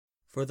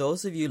For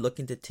those of you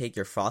looking to take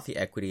your frothy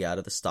equity out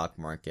of the stock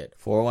market,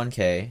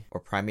 401k, or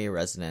primary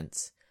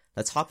residence,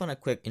 let's hop on a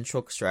quick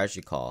intro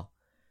strategy call.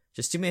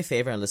 Just do me a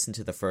favor and listen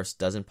to the first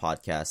dozen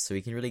podcasts so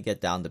we can really get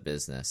down to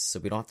business, so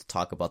we don't have to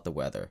talk about the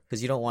weather,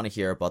 because you don't want to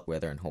hear about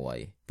weather in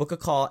Hawaii. Book a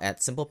call at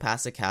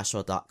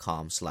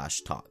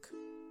simplepassivecashflow.com/talk.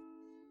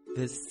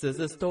 This is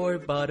a story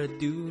about a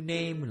dude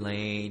named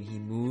Lane. He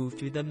moved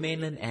to the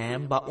mainland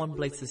and bought one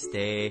place to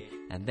stay.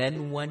 And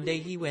then one day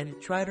he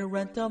went try to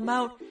rent them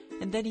out.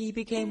 And then he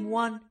became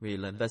one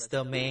real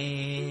investor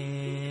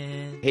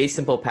man. Hey,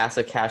 Simple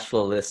Passive Cash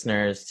Flow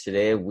listeners.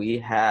 Today we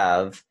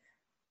have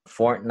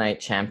Fortnite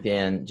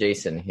champion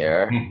Jason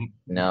here.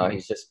 No,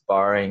 he's just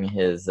borrowing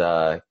his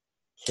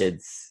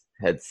kid's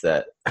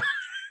headset.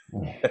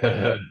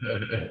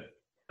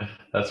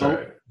 That's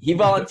right. He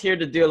volunteered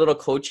to do a little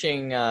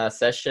coaching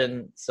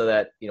session so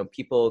that,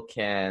 people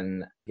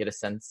can get a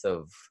sense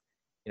of,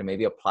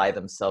 maybe apply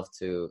themselves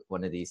to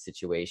one of these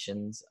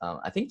situations.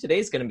 I think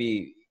today's going to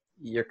be,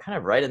 you're kind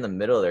of right in the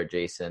middle there,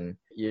 Jason.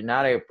 You're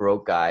not a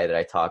broke guy that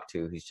I talk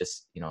to who's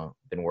just,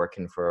 been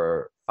working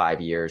for 5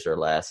 years or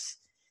less.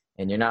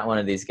 And you're not one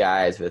of these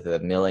guys with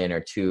 $1 million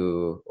or $2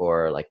 million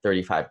or like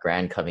 35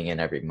 grand coming in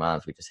every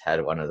month. We just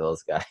had one of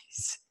those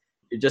guys.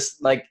 You're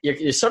just like,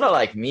 you're sort of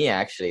like me,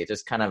 actually,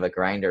 just kind of a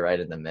grinder right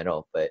in the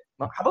middle. But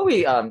how about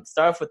we start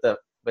off with the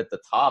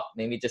top?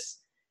 Maybe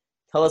just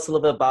tell us a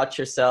little bit about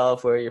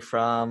yourself, where you're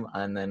from,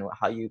 and then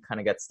how you kind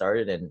of got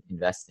started in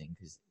investing.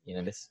 Because,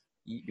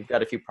 you've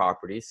got a few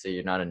properties, so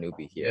you're not a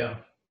newbie here.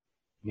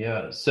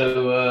 Yeah.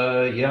 So,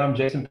 I'm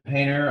Jason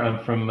Painter.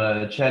 I'm from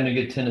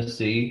Chattanooga,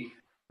 Tennessee,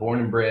 born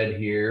and bred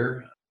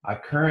here. I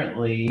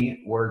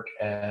currently work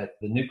at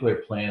the nuclear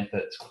plant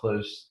that's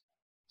close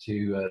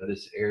to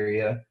this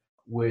area,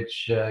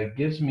 which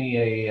gives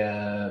me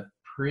a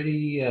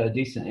pretty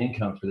decent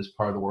income for this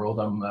part of the world.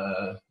 I'm,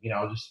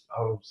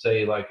 I'll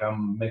say like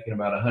I'm making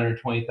about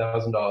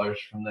 $120,000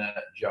 from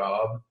that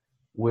job,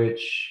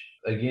 which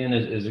again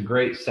is a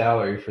great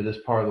salary for this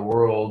part of the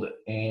world,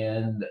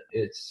 and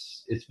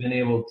it's been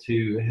able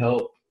to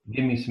help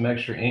give me some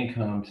extra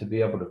income to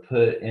be able to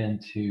put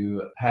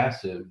into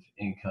passive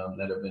income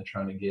that I've been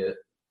trying to get.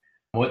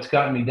 What's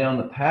gotten me down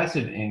the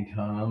passive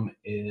income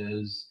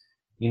is,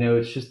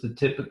 it's just the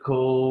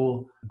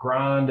typical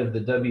grind of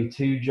the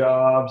W-2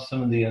 job,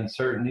 some of the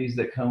uncertainties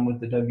that come with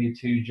the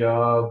W-2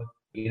 job,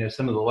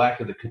 some of the lack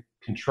of the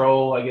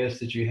control, I guess,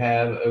 that you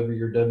have over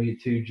your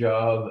W-2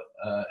 job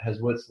has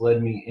what's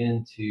led me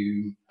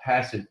into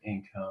passive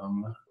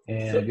income.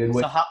 And a good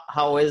way. So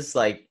how's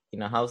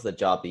the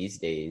job these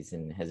days,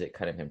 and has it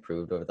kind of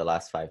improved over the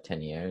last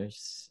 5-10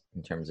 years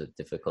in terms of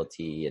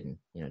difficulty and,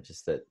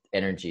 just the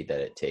energy that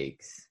it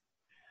takes?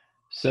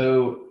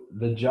 So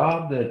the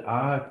job that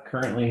I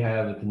currently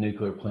have at the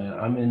nuclear plant,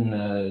 I'm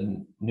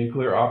in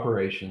nuclear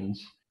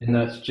operations, and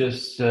that's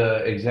just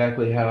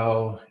exactly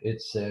how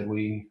it said.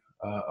 We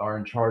are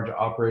in charge of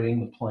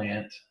operating the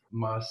plant.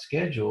 My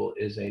schedule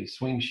is a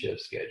swing shift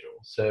schedule.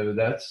 So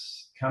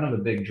that's kind of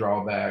a big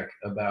drawback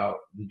about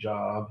the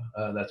job.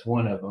 That's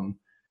one of them.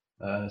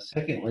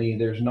 Secondly,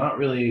 there's not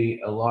really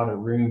a lot of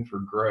room for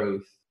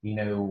growth.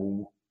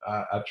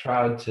 I've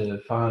tried to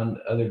find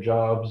other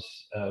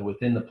jobs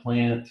within the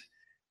plant,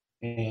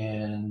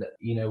 and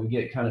we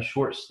get kind of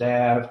short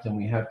staffed, and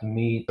we have to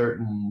meet a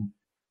certain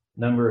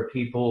number of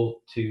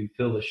people to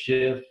fill the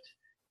shift.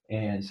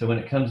 And so when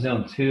it comes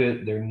down to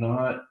it, they're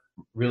not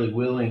really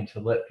willing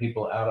to let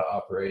people out of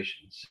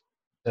operations.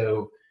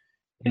 So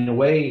in a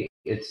way,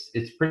 it's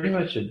pretty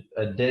much a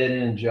dead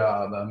end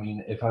job. I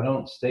mean, if I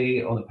don't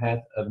stay on the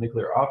path of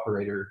nuclear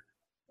operator,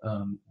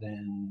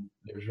 then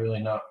there's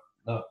really not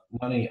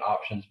any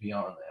options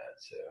beyond that.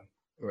 So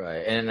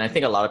right, and I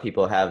think a lot of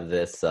people have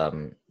this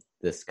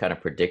this kind of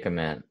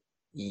predicament.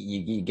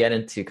 You get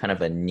into kind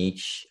of a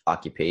niche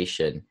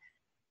occupation.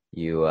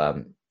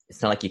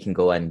 It's not like you can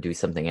go and do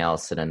something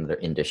else in another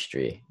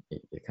industry.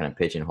 You're kind of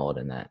pigeonholed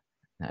in that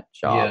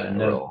job and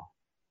role.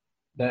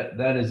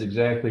 That is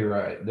exactly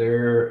right.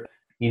 There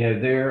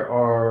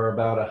are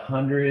about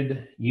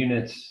 100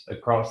 units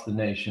across the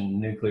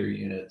nation, nuclear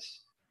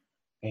units,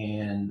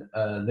 and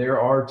there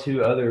are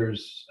 2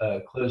 others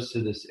close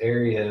to this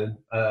area,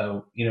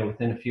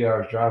 within a few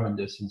hours driving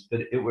distance, but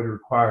it would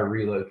require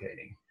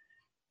relocating.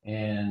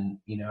 And,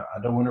 I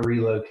don't want to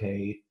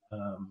relocate.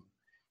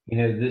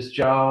 The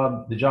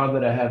job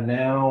that I have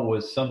now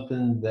was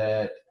something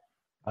that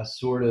I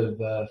sort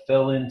of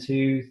fell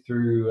into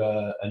through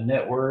a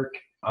network.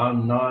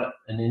 I'm not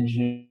an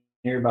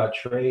engineer by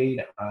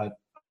trade. I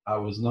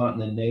was not in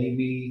the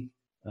Navy.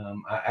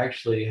 I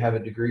actually have a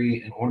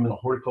degree in ornamental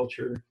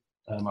horticulture.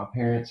 My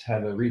parents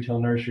have a retail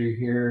nursery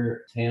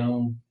here in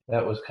town.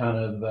 That was kind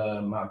of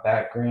my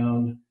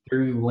background.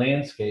 Through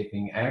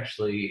landscaping,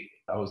 actually,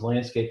 I was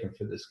landscaping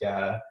for this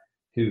guy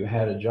who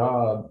had a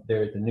job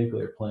there at the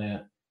nuclear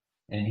plant,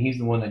 and he's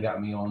the one that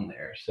got me on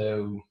there.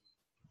 So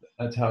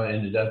that's how I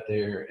ended up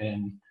there.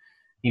 And,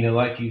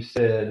 like you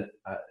said,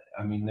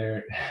 I mean,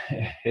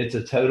 it's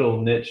a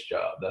total niche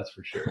job, that's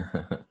for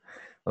sure.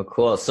 Well,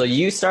 cool. So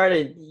you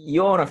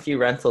own a few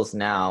rentals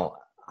now.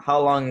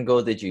 how long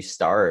ago did you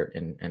start,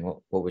 and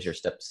what was your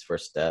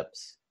first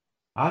steps?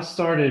 I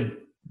started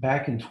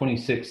back in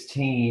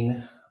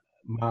 2016.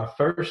 My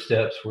first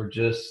steps were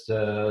just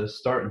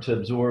starting to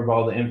absorb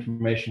all the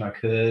information I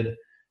could.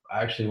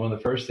 Actually, one of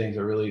the first things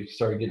I really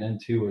started getting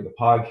into were the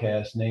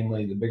podcasts,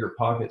 namely the Bigger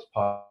Pockets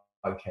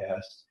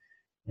podcast.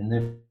 And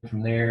then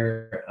from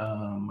there,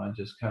 I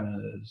just kind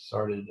of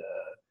started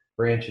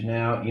branching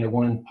out. You know,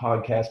 one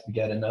podcast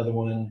begat another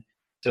one.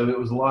 So it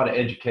was a lot of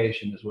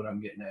education is what I'm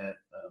getting at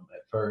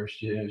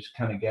first. You know, just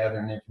kind of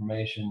gathering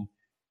information.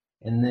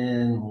 And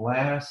then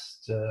at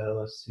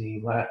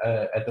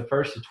the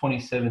first of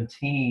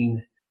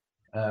 2017,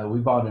 we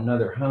bought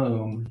another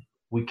home.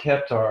 We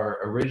kept our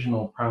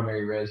original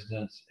primary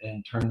residence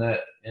and turned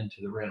that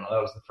into the rental.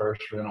 That was the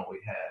first rental we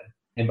had.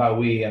 And by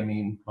we, I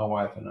mean my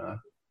wife and I.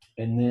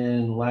 And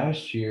then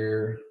last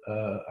year,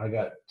 I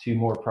got 2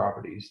 more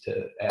properties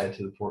to add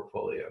to the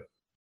portfolio.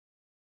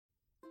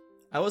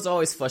 I was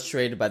always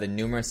frustrated by the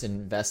numerous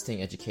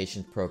investing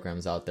education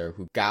programs out there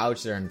who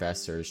gouge their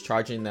investors,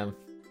 charging them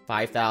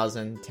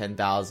 $5,000,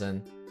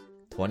 $10,000,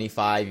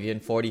 $25,000, even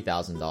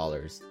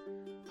 $40,000.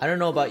 I don't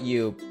know about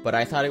you, but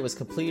I thought it was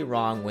completely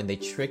wrong when they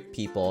tricked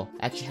people,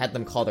 actually had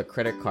them call their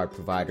credit card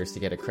providers to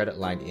get a credit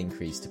line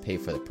increase to pay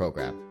for the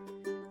program.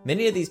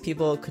 Many of these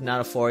people could not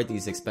afford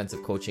these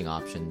expensive coaching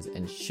options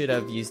and should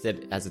have used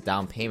it as a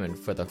down payment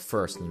for their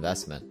first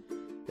investment.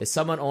 If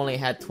someone only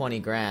had 20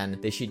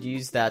 grand, they should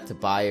use that to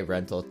buy a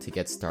rental to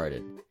get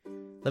started.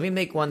 Let me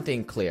make one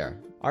thing clear.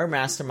 Our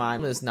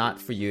mastermind is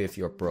not for you if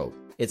you're broke.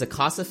 It's a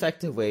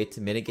cost-effective way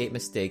to mitigate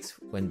mistakes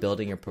when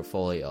building your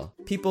portfolio.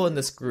 People in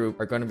this group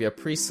are going to be a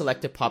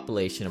pre-selected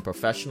population of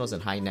professionals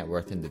and high net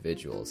worth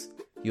individuals.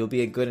 You'll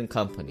be a good in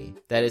company.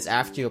 That is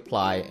after you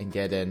apply and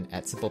get in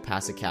at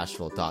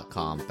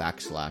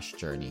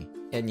simplepassivecashflow.com/journey.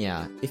 And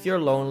yeah, if you're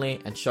lonely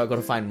and struggle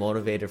to find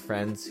motivated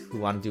friends who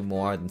want to do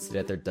more than sit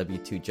at their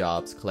W-2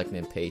 jobs collecting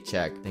a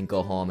paycheck, then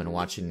go home and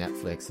watching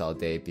Netflix all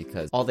day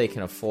because all they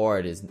can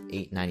afford is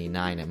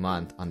 $8.99 a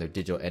month on their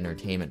digital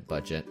entertainment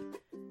budget,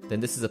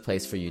 then this is a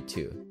place for you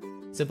too.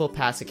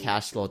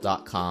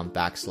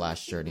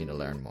 simplepassivecashflow.com/journey to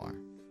learn more.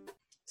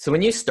 So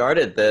when you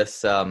started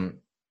this,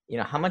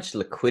 how much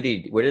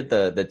liquidity, where did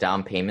the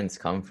down payments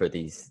come for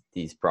these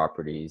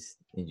properties?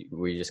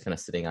 Were you just kind of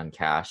sitting on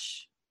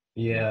cash?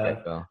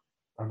 Yeah,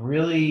 I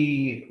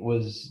really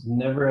was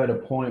never at a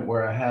point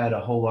where I had a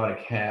whole lot of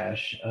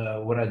cash.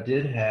 What I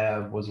did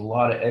have was a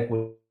lot of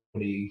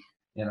equity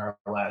in our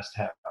last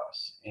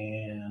house,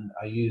 and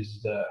I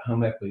used a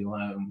home equity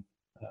loan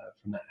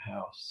from that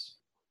house.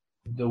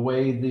 The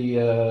way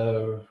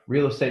the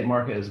real estate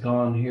market has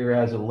gone here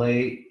as of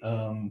late,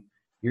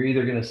 you're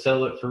either going to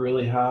sell it for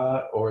really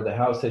high, or the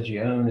house that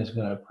you own is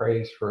going to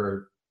appraise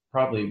for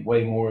probably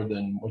way more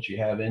than what you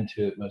have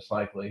into it, most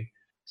likely,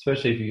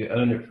 especially if you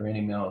own it for any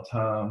amount of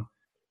time.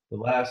 The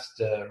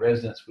last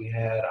residence we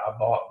had, I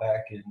bought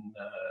back in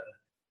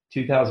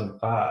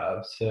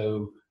 2005.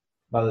 So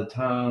by the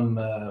time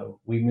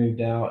we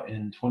moved out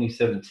in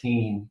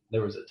 2017,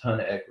 there was a ton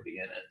of equity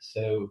in it.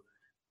 So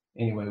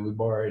anyway, we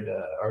borrowed,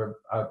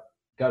 I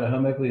got a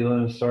home equity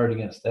loan started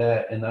against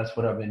that, and that's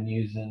what I've been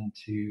using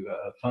to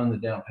fund the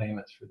down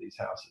payments for these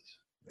houses.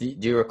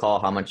 Do you recall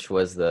how much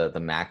was the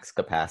max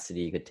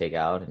capacity you could take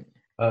out?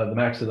 The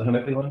max of the home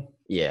equity loan?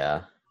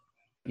 Yeah.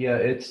 Yeah,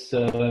 it's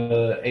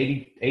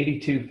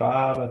 82.5,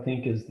 I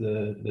think, is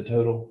the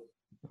total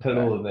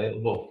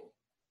available.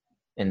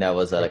 And that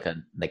was like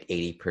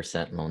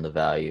 80% loan to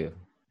value.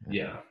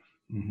 Yeah.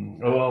 Mm-hmm.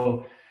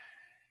 Well,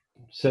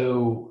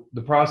 so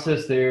the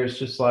process there is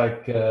just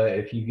like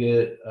if you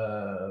get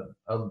a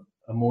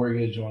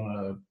mortgage on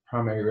a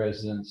primary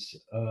residence,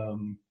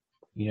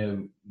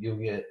 you'll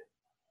get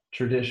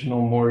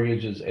traditional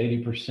mortgages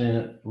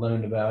 80%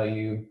 loan to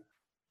value.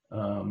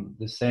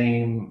 The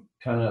same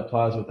kind of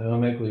applies with the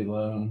home equity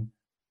loan.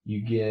 You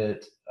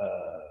get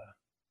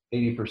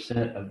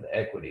 80% of the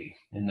equity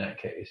in that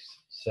case.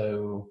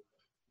 So,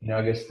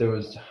 I guess there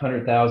was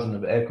 100,000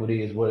 of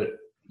equity is what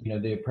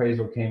the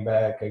appraisal came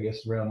back, I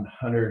guess, around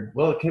 100.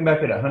 Well, it came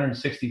back at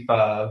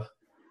 165.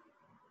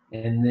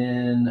 And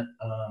then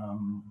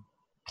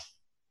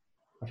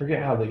I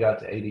forget how they got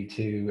to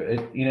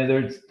 82.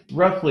 There's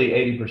roughly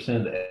 80%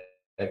 of the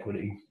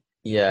equity.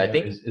 Yeah,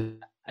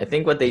 I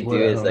think what they do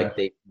is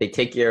they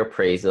take your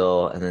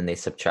appraisal and then they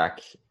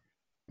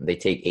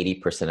take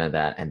 80% of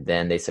that, and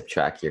then they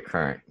subtract your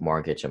current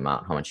mortgage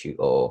amount, how much you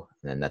owe,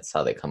 and then that's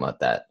how they come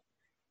out that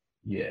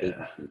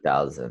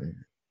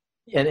 80,000.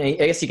 And I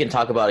guess you can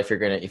talk about if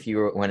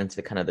you went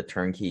into kind of the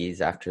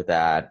turnkeys after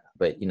that,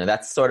 but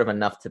that's sort of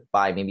enough to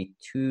buy maybe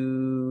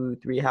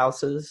 2-3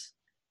 houses.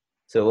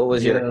 So what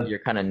was your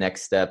kind of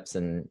next steps,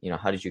 and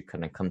how did you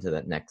kind of come to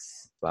that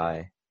next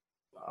buy?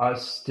 I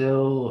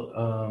still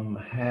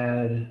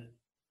had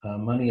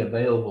money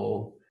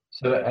available.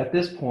 So at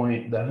this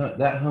point,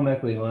 that home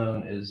equity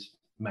loan is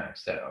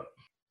maxed out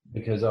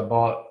because I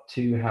bought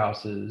 2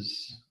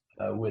 houses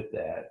with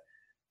that.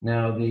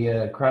 Now,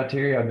 the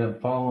criteria I've been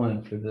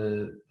following for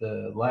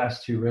the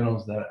last 2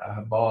 rentals that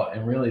I bought,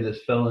 and really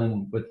this fell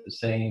in with the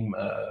same,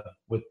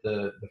 with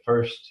the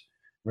first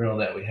rental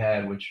that we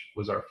had, which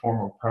was our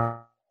former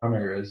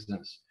primary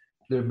residence.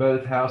 They're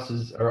both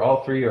houses, or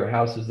all three are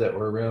houses that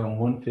were around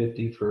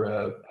 150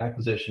 for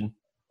acquisition,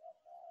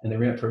 and they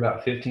rent for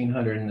about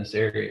 1,500 in this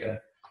area.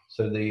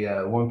 So the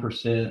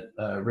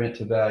 1% rent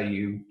to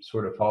value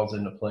sort of falls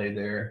into play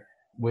there,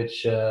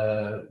 which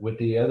with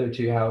the other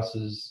two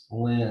houses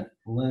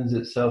lends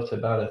itself to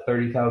about a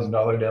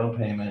 $30,000 down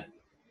payment.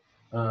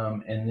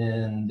 And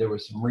then there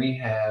was some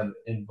rehab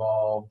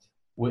involved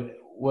with,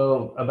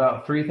 well,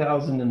 about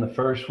 3,000 in the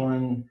first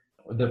one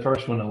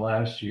of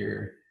last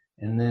year,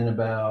 and then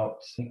about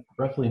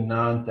roughly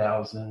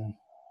 9,000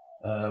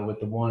 with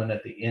the one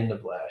at the end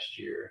of last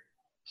year.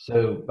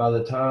 So by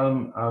the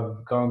time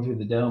I've gone through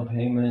the down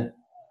payment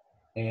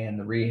and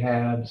the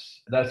rehabs,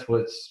 that's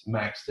what's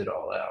maxed it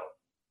all out.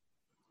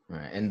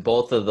 Right. And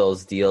both of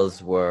those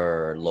deals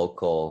were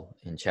local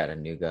in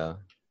Chattanooga.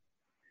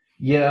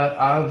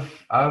 Yeah,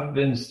 I've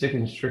been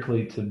sticking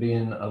strictly to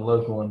being a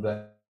local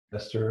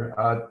investor.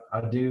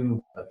 I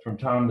do from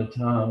time to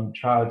time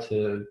try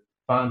to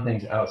find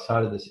things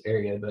outside of this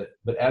area,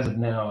 but as of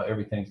now,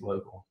 everything's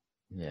local.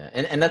 Yeah,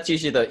 and that's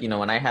usually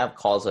when I have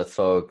calls with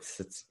folks,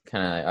 it's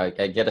kind of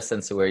I get a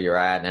sense of where you're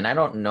at, and I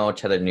don't know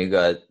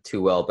Chattanooga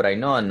too well, but I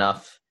know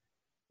enough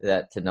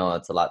that to know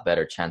it's a lot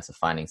better chance of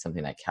finding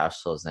something that cash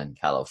flows than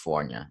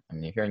California. I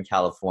mean, if you're in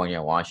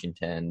California,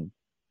 Washington,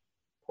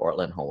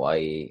 Portland,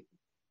 Hawaii,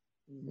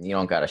 you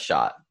don't got a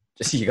shot.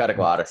 Just you got to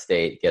go out of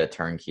state, get a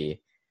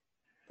turnkey.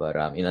 But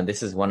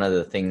this is one of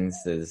the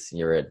things is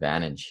your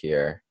advantage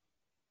here.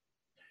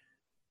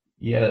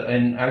 Yeah,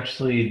 and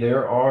actually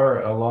there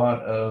are a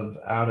lot of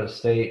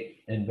out-of-state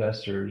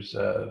investors,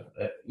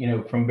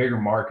 from bigger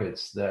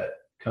markets that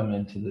come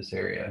into this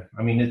area.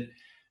 I mean,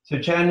 so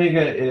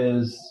Chattanooga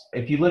is,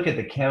 if you look at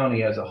the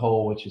county as a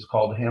whole, which is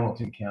called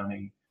Hamilton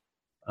County,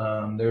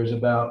 there's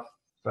about,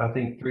 I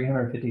think,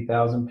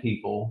 350,000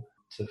 people.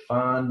 To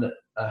find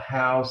a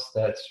house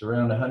that's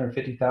around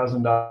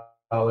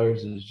 $150,000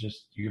 is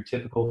just your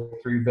typical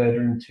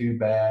 3-bedroom,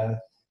 2-bath.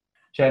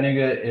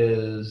 Chattanooga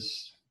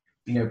is,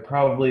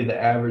 probably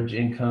the average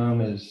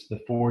income is the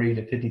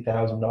 $40,000 to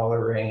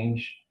 $50,000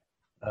 range.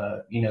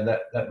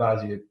 That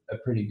buys you a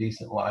pretty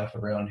decent life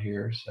around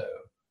here. So,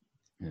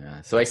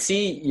 yeah. So I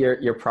see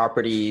your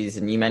properties,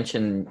 and you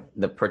mentioned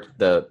the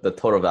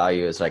total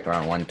value is like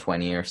around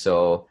 120 or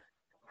so,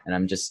 and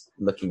I'm just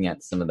looking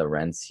at some of the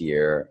rents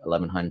here,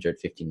 1,100,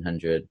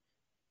 1,500.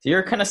 So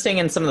you're kind of staying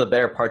in some of the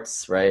better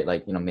parts, right?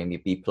 Like maybe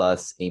B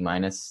plus, A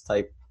minus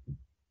type.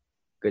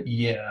 Good.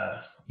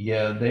 Yeah.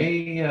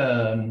 They.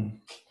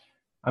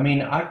 I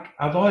mean,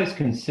 I've always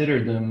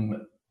considered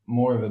them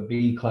more of a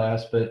B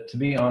class, but to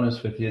be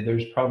honest with you,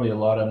 there's probably a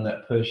lot of them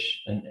that push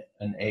an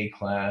A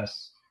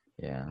class.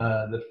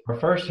 Yeah. Our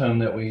first home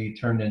that we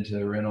turned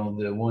into a rental,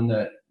 the one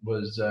that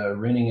was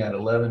renting at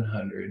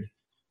 1,100,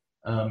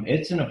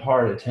 it's in a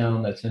part of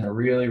town that's in a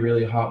really,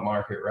 really hot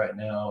market right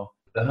now.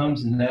 The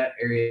homes in that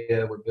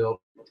area were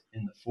built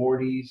in the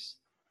 40s.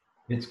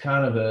 It's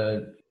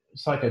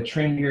it's like a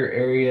trendier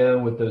area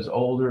with those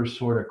older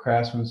sort of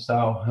craftsman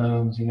style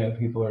homes.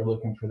 People are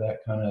looking for that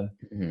kind of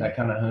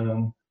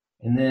home.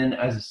 And then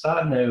as a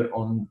side note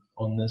on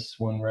this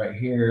one right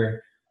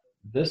here,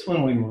 this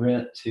one we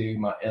rent to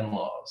my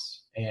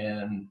in-laws.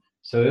 And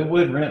so it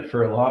would rent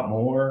for a lot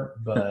more,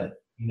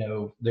 but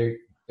they're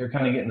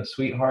kind of getting a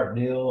sweetheart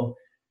deal.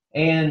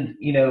 And,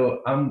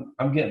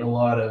 I'm getting a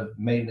lot of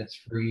maintenance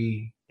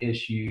free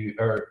issue,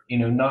 or,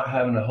 not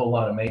having a whole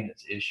lot of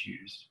maintenance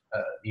issues,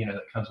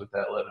 that comes with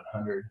that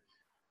 1,100.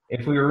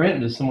 If we were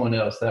renting to someone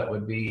else, that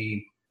would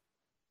be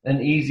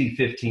an easy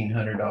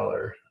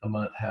 $1,500 a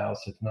month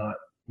house, if not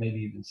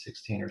maybe even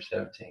 16 or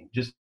 17,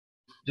 just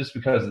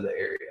because of the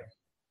area.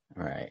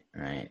 Right.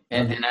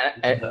 And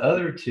the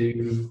other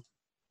two,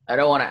 I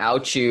don't want to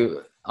out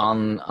you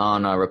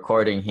on a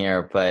recording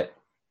here, but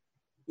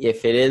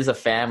if it is a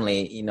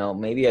family,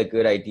 maybe a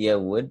good idea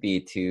would be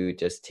to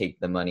just take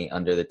the money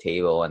under the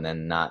table and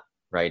then not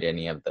write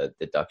any of the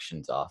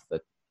deductions off.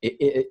 But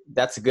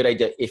that's a good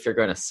idea if you're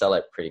going to sell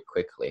it pretty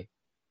quickly.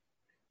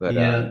 But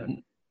yeah,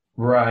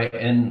 right.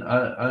 And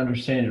I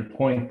understand your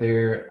point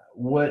there.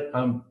 What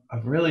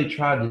I've really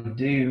tried to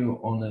do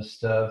on this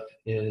stuff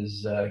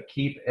is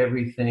keep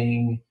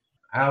everything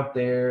out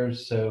there.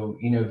 So,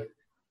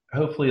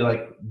 hopefully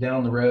like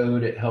down the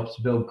road, it helps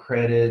build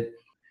credit.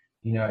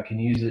 I can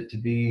use it to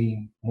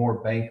be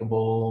more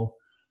bankable,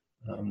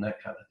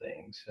 that kind of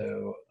thing.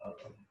 So,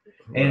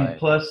 and right.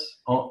 Plus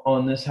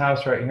on this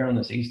house right here, on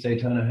this East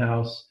Daytona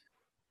house,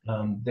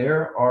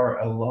 there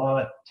are a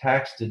lot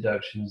tax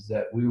deductions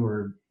that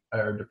or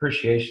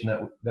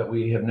depreciation that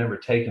we have never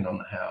taken on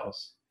the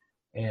house.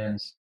 And,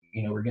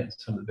 we're getting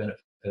some of the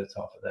benefits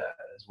off of that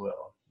as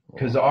well.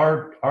 Because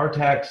our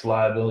tax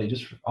liability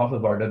just off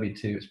of our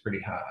W-2 is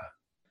pretty high.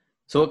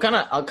 So I'll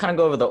kind of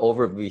go over the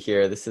overview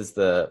here. This is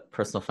the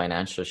personal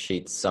financial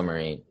sheet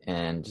summary,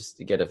 and just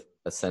to get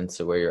a sense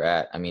of where you're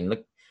at. I mean,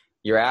 look,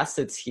 your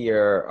assets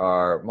here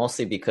are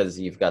mostly because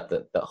you've got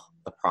the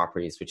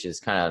properties, which is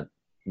kind of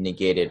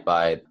negated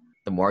by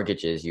the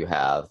mortgages you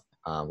have,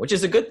 which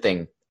is a good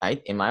thing.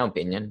 in my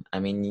opinion, I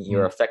mean,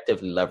 you're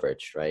effectively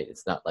leveraged, right?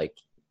 It's not like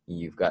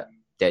you've got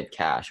dead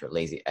cash or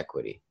lazy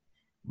equity.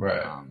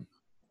 Right.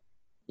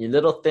 You're a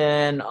little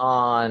thin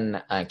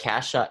on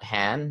cash at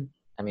hand.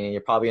 I mean,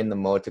 you're probably in the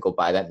mode to go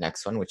buy that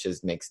next one, which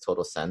makes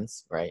total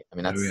sense, right? I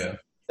mean,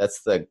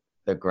 that's the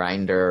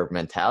grinder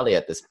mentality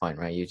at this point,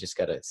 right? You just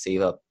got to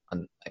save up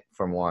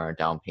for more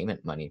down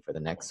payment money for the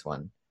next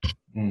one.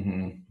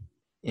 Mm-hmm.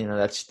 You know,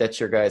 that's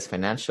your guys'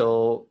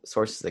 financial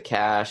sources of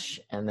cash,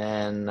 and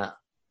then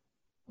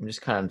I'm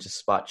just kind of just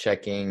spot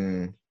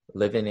checking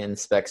living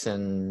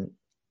inspection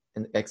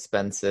and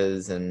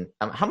expenses, and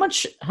how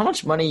much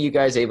money you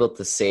guys able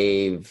to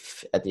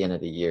save at the end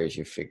of the year as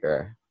you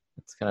figure.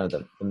 It's kind of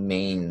the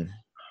main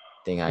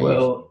thing I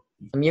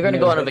mean, you're going to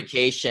go on a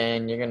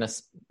vacation, you're going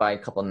to buy a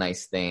couple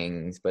nice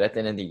things, but at the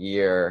end of the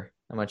year,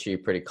 how much are you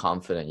pretty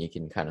confident you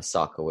can kind of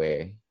sock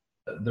away?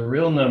 The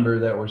real number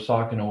that we're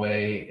socking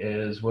away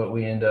is what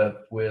we end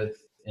up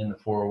with in the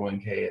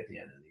 401k at the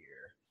end of the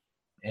year.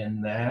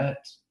 And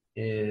that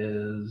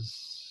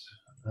is,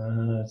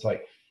 it's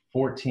like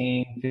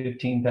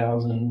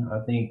 15,000, I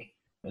think,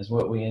 is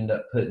what we end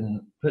up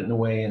putting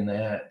away in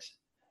that.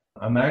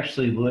 I'm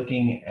actually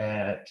looking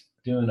at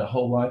doing a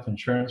whole life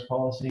insurance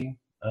policy,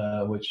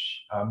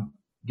 which I'm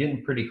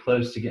getting pretty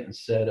close to getting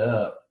set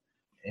up.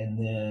 And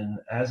then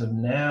as of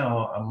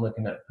now, I'm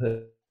looking at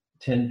put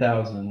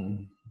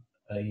 10,000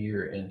 a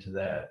year into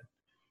that.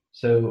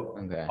 So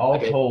all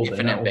told,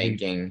 infinite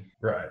banking.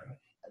 Right.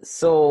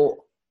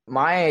 So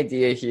my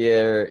idea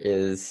here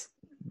is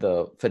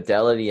the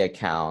Fidelity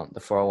account, the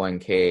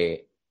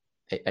 401k.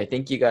 I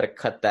think you got to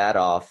cut that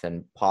off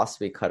and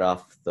possibly cut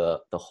off the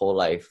whole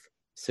life,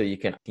 so you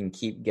can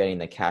keep getting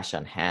the cash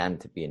on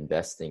hand to be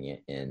investing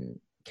it in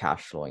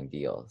cash flowing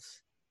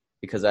deals,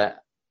 because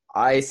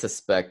I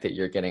suspect that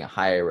you're getting a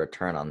higher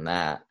return on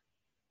that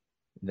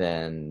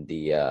than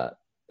the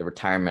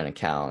retirement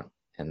account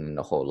and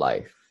the whole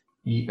life.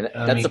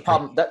 That's the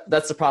problem.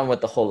 That's the problem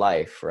with the whole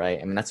life, right?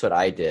 I mean, that's what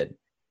I did.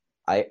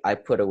 I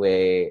put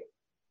away,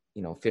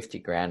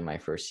 $50,000 my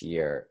first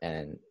year,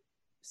 and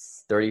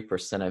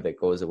 30% of it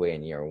goes away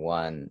in year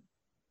one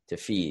to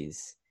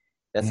fees.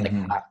 That's like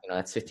half,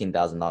 that's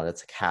 $15,000.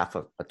 That's like half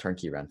of a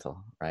turnkey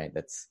rental, right?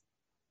 That's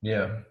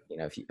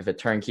if a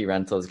turnkey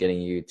rental is getting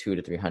you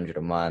 $200 to $300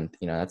 a month,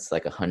 that's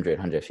like $100,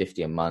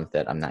 $150 a month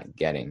that I'm not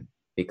getting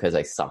because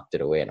I socked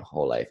it away in a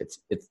whole life.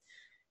 It's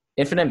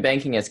infinite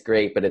banking is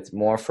great, but it's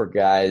more for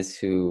guys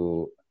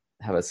who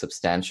have a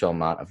substantial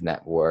amount of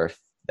net worth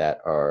that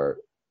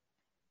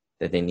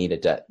they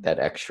need that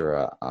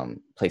extra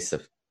place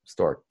to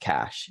store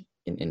cash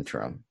in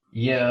interim.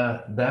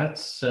 Yeah,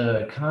 that's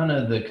kind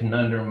of the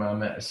conundrum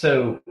I'm at.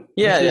 So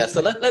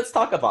So let's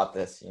talk about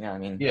this. I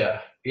mean,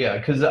 yeah,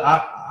 because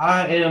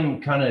I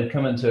am kind of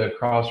coming to a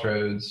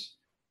crossroads.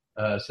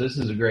 So this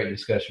is a great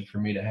discussion for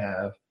me to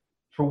have.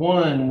 For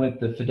one, with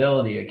the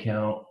Fidelity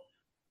account,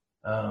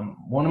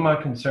 one of my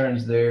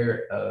concerns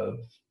there of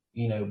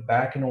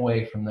backing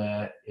away from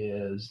that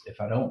is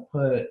if I don't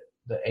put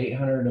the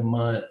 $800 a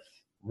month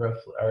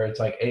roughly, or it's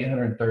like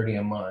 $830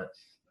 a month.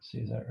 Let's see,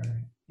 is that right?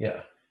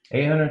 Yeah.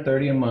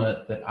 $830 a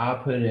month that I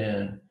put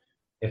in.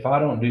 If I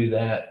don't do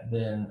that,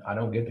 then I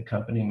don't get the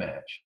company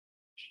match.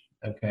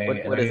 Okay.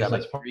 What is that,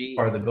 like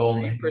part of the goal?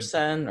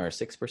 3% or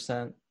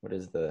 6%? What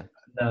is the?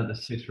 No, the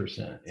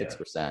 6%.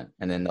 6%,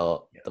 and then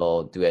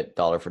they'll do it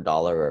dollar for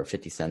dollar or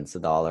 50 cents a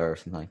dollar or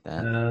something like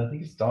that. I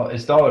think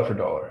it's dollar for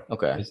dollar.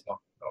 Okay. It's dollar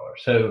for dollar.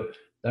 So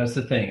that's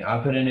the thing. I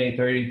put in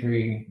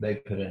 833. They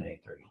put in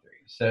 833.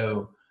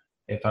 So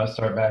if I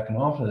start backing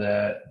off of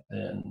that,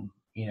 then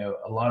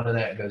a lot of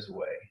that goes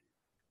away.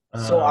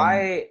 So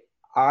I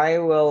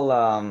will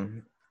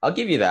I'll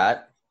give you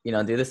that, do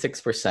the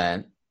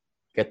 6%,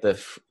 get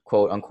the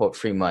quote unquote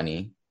free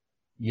money.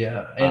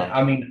 Yeah. And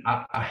I mean,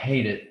 I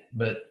hate it,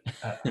 but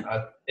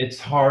it's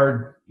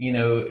hard,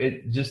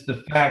 it just the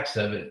facts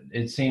of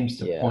it seems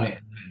to point in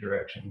that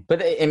direction.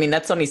 But I mean,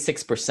 that's only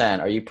 6%.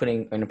 Are you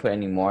going to put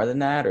any more than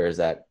that, or is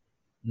that?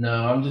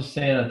 No, I'm just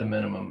saying at the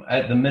minimum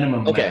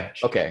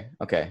match. Okay.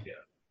 Yeah.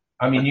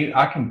 I mean,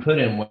 I can put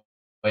in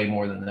way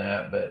more than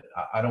that, but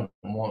I don't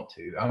want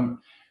to.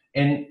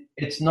 And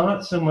it's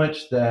not so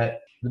much that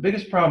the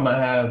biggest problem I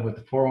have with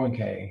the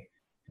 401k,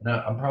 and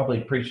I'm probably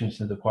preaching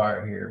to the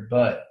choir here,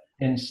 but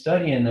in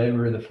studying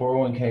over the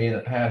 401k in the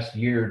past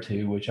year or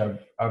two, which I've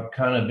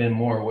kind of been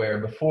more aware.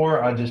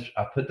 Before, I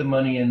put the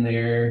money in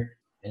there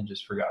and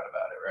just forgot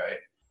about it,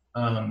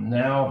 right?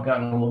 Now I've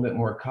gotten a little bit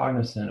more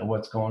cognizant of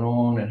what's going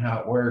on and how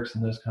it works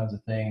and those kinds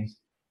of things.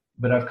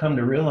 But I've come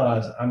to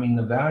realize, I mean,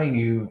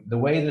 the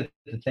way that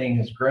the thing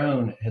has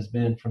grown has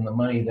been from the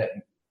money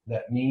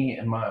that me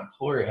and my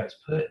employer has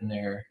put in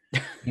there.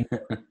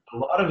 A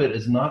lot of it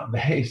is not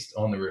based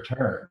on the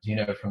returns,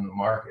 from the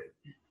market.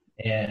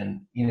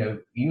 And,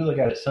 you look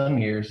at it some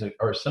years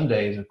or some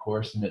days, of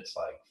course, and it's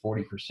like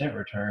 40%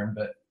 return.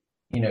 But,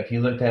 if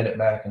you looked at it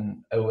back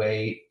in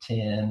 08,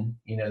 10,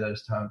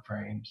 those time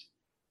frames,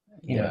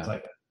 it's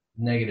like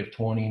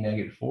 -20,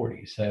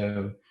 -40.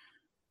 So,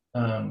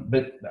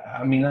 but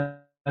I mean,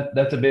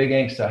 that's a big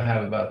angst I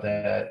have about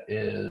that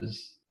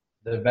is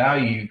the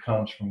value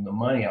comes from the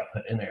money I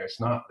put in there. It's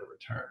not the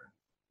return.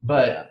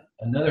 But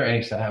another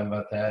angst I have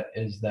about that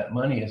is that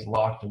money is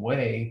locked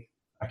away.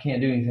 I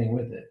can't do anything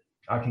with it.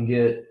 I can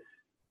get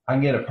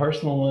a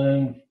personal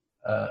loan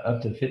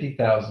up to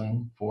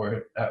 50,000 for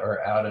it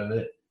or out of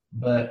it.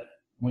 But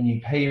when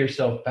you pay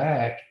yourself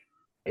back,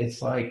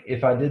 it's like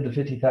if I did the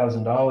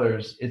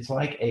 $50,000, it's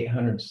like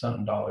 $800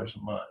 something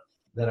a month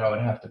that I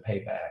would have to pay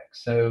back.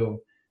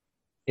 So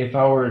if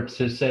I were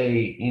to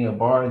say,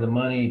 borrow the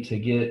money to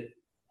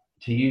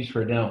use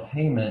for a down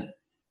payment,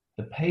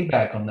 the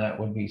payback on that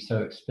would be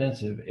so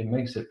expensive. It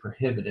makes it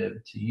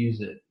prohibitive to use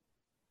it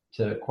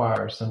to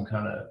acquire some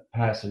kind of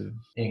passive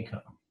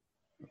income.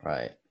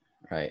 Right.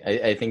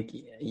 I think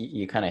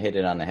you kind of hit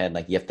it on the head.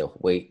 Like you have to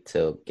wait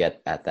to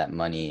get at that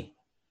money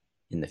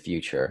in the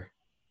future.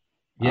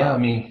 Yeah.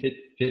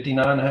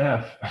 59 and a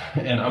half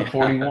and I'm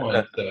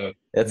 41. So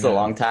it's a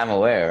long time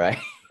away, right?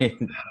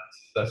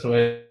 That's the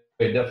way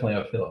definitely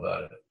I feel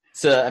about it.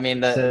 So,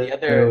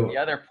 the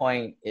other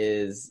point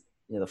is,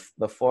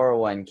 the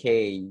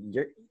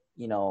 401k,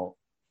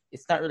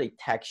 it's not really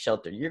tax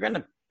sheltered. You're going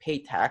to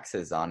pay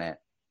taxes on it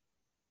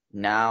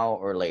now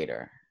or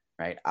later,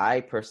 right? I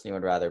personally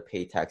would rather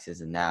pay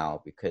taxes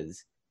now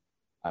because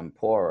I'm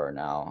poorer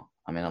now.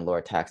 I'm in a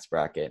lower tax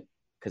bracket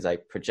because I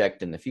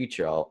project in the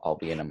future I'll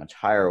be in a much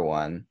higher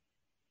one.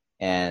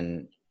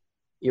 And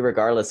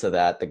irregardless of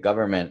that, the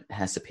government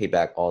has to pay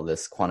back all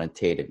this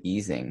quantitative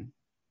easing.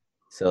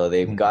 So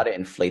they've got to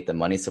inflate the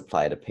money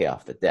supply to pay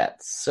off the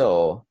debt.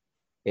 So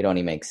it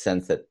only makes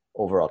sense that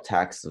overall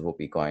taxes will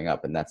be going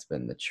up, and that's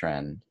been the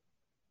trend.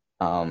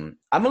 I'm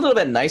a little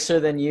bit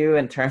nicer than you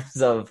in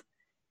terms of,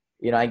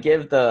 I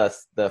give the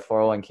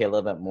 401k a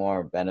little bit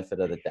more benefit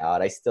of the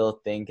doubt. I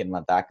still think in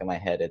the back of my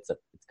head it's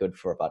good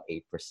for about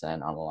 8%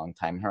 on a long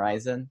time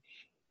horizon.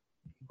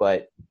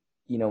 But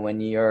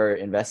when you're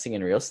investing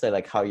in real estate,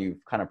 like how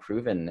you've kind of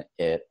proven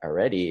it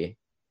already,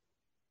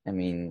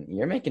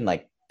 you're making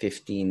like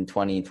 15,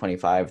 20,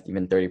 25,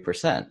 even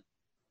 30%.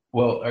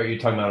 Well, are you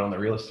talking about on the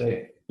real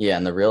estate? Yeah,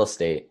 in the real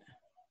estate.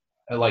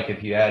 Like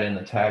if you add in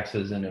the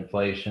taxes and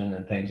inflation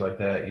and things like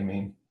that, you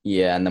mean?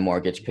 Yeah, and the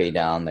mortgage pay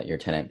down that your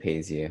tenant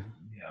pays you.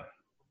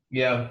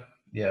 Yeah.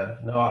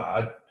 No,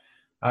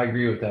 I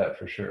agree with that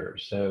for sure.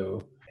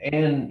 So,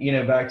 and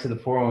back to the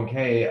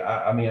 401k,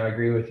 I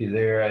agree with you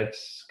there.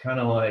 It's kind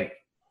of like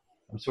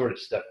I'm sort of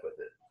stuck with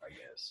it, I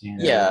guess.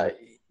 Yeah.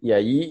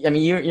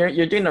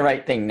 You're doing the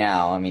right thing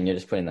now. You're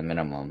just putting the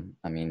minimum.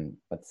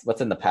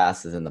 What's in the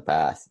past is in the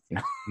past.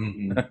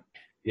 Mm-hmm.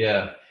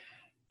 Yeah,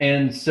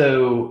 and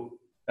so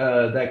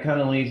that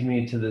kind of leads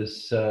me to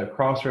this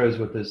crossroads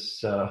with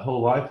this whole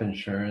life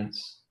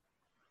insurance,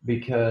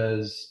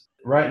 because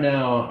right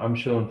now I'm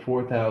showing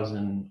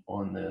 4,000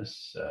 on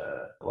this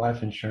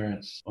life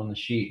insurance on the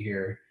sheet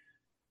here,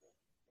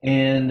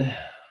 and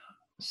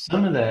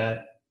some of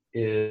that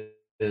is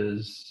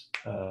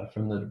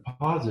from the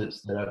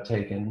deposits that I've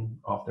taken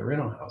off the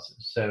rental houses.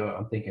 So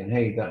I'm thinking,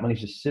 hey, that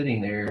money's just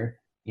sitting there.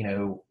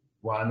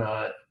 Why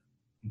not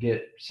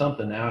get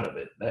something out of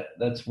it?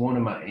 That's one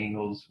of my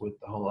angles with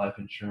the whole life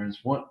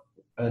insurance.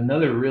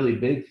 Another really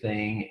big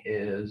thing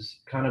is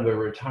kind of a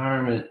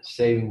retirement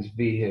savings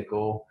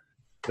vehicle,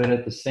 but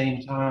at the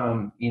same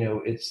time,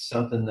 it's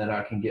something that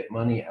I can get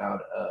money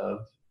out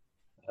of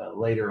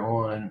later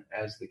on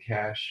as the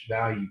cash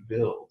value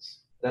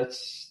builds.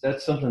 That's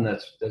something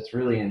that's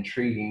really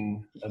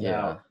intriguing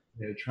about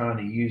trying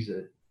to use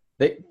it.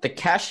 The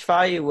cash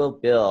value will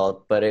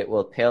build, but it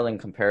will pale in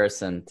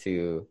comparison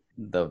to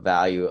the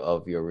value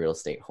of your real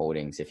estate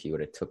holdings if you would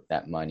have took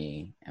that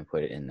money and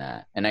put it in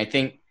that. And I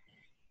think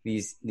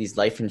these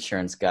life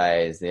insurance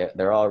guys,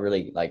 they're all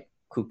really like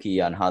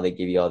kooky on how they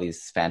give you all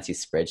these fancy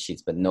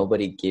spreadsheets, but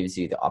nobody gives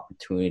you the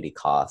opportunity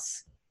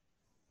costs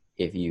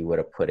if you would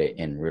have put it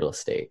in real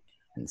estate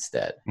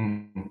instead.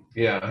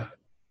 Yeah,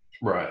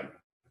 right.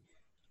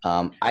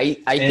 I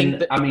think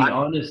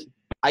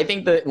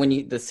that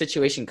when the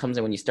situation comes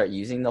in when you start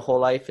using the whole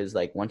life is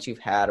like once you've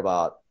had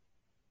about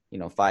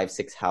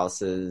 5-6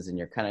 houses and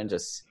you're kind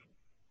of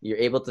you're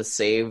able to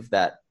save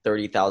that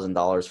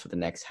 $30,000 for the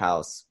next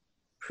house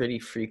pretty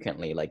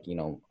frequently, like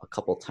a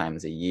couple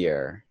times a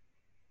year,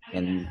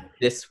 and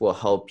this will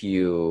help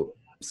you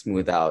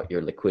smooth out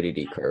your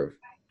liquidity curve.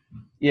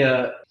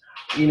 Yeah.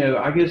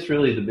 I guess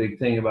really the big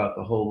thing about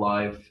the whole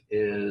life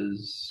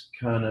is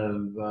kind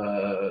of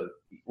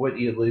what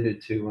you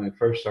alluded to when we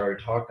first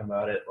started talking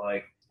about it.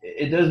 Like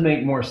it does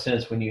make more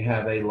sense when you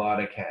have a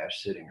lot of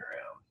cash sitting around,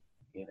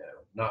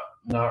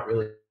 not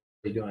really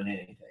doing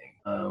anything.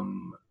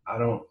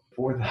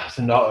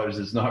 $4,000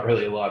 is not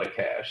really a lot of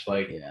cash.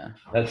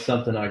 That's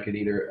something I could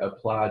either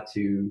apply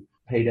to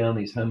pay down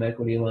these home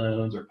equity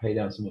loans or pay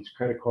down some of these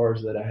credit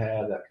cards that I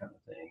have, that kind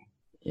of thing.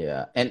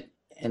 Yeah. And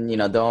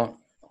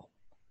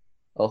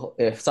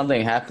if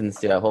something happens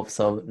to you, I hope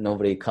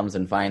nobody comes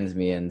and finds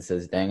me and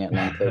says, dang it,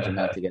 I told you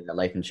not to get that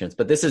life insurance.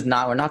 But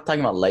we're not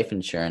talking about life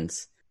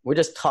insurance. We're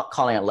just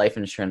calling it life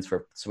insurance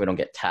so we don't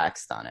get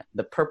taxed on it.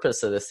 The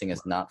purpose of this thing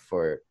is not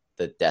for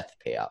the death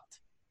payout.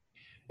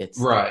 It's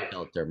right.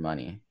 Shelter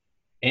money.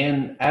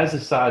 And as a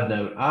side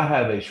note, I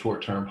have a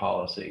short-term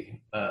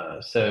policy.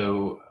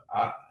 So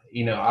I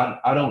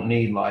don't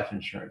need life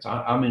insurance.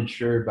 I'm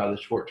insured by the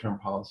short-term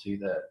policy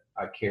that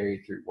I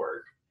carry through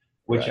work,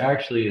 which Right.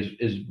 actually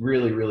is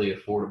really, really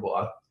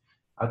affordable.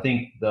 I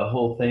think the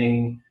whole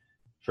thing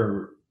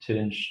for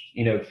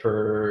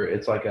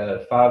it's like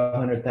a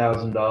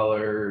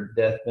 $500,000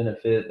 death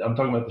benefit. I'm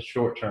talking about the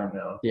short term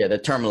now, Yeah, the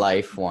term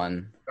life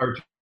one. or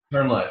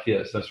term life.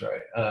 Yes, that's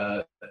right.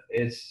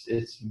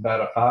 It's about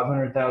a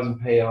 500,000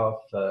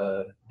 payoff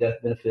death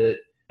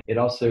benefit. It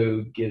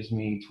also gives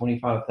me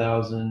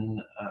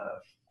 25,000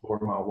 for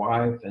my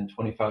wife and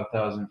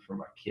 25,000 for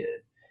my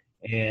kid,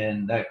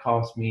 and that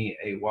cost me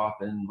a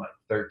whopping like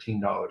 $13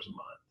 a month.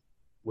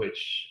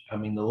 Which, I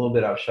mean, the little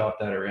bit I've shopped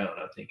that around,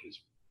 I think is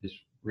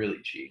really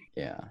cheap.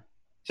 Yeah.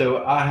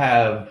 So I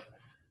have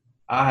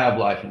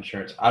life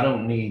insurance. I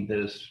don't need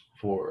this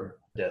for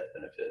death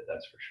benefit.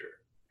 That's for sure.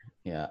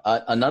 Yeah.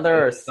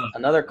 It's not.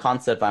 Another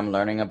concept I'm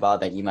learning about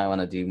that you might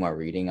want to do more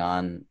reading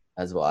on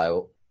as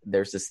well.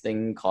 There's this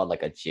thing called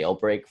like a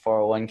jailbreak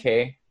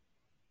 401k.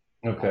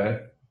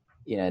 Okay.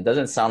 It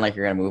doesn't sound like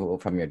you're going to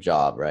move from your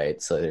job,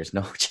 right? So there's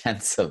no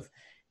chance of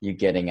you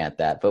getting at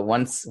that. But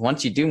once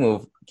you do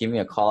move, give me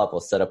a call up.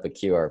 We'll set up a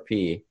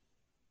QRP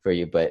for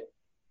you. But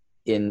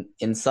in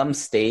some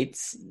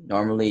states,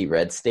 normally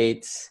red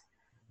states,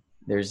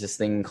 there's this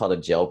thing called a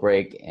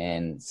jailbreak,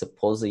 and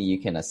supposedly you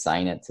can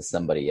assign it to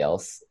somebody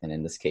else, and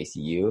in this case,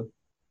 you,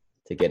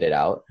 to get it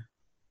out.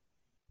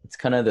 It's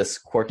kind of this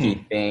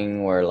quirky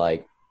thing where,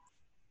 like,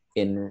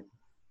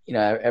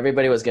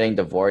 everybody was getting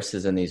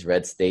divorces in these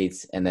red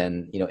states, and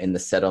then, in the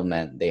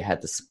settlement, they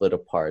had to split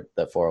apart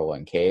the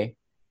 401k.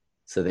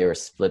 So they were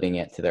splitting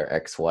it to their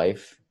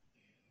ex-wife.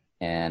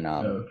 And,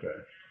 Okay.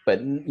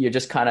 but you're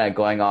just kind of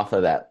going off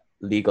of that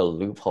legal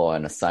loophole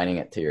and assigning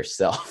it to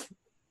yourself,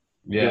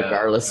 Yeah.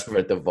 regardless of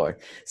a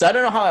divorce. So I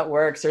don't know how it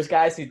works. There's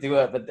guys who do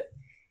it, but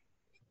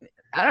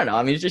I don't know.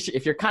 I mean,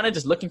 if you're kind of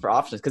just looking for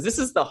options, because this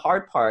is the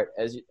hard part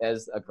as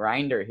a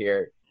grinder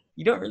here,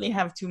 you don't really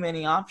have too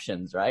many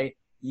options, right?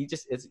 You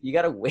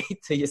got to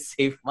wait till you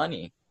save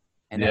money,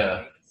 and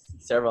that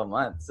takes several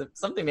months. So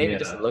something maybe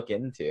just to look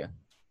into.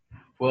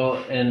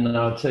 Well, and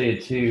I'll tell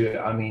you too,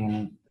 I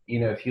mean,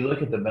 if you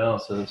look at the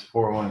balance of this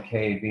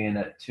 401k being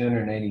at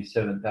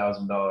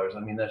 $287,000, I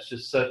mean, that's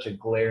just such a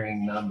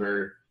glaring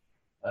number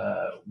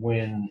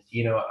when,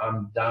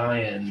 I'm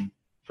dying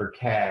for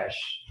cash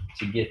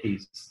to get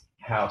these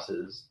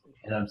houses.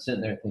 And I'm sitting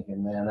there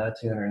thinking, man, that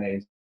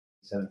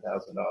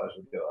 $287,000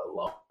 would go a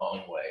long,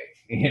 long way,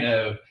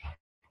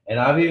 And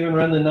I've even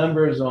run the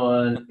numbers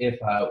on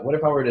what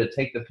if I were to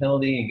take the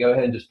penalty and go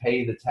ahead and just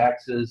pay the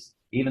taxes,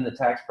 even the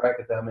tax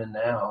bracket that I'm in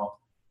now.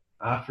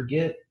 I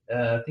forget.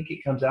 I think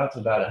it comes out to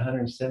about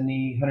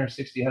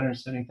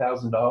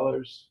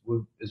 $170,000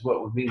 is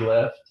what would be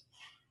left.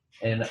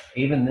 And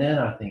even then,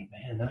 I think,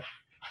 man, I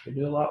could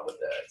do a lot with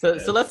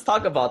that. So let's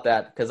talk about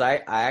that, because I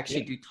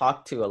actually do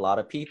talk to a lot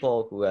of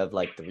people who have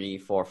like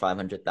 $300,000,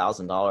 $400,000,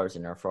 $500,000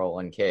 in their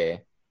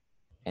 401k,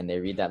 and they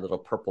read that little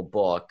purple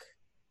book.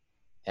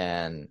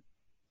 And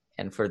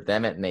for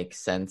them, it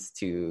makes sense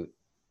to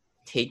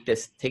take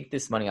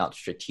this money out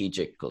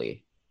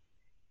strategically.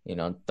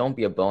 Don't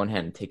be a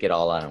bonehead and take it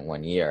all out in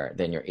 1 year.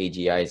 Then your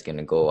AGI is going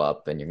to go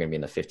up, and you're going to be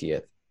in the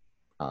 50th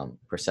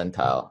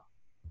percentile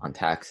on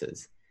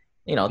taxes.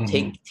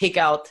 Take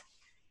out.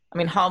 I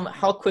mean,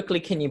 how quickly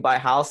can you buy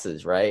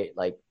houses, right?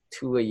 Like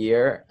 2 a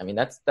year. I mean,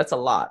 that's a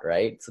lot,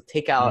 right? So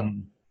take out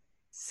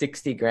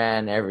 60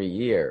 grand every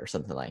year or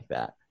something like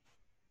that,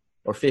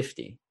 or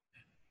 50.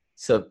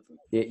 So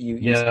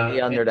you stay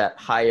under that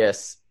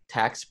highest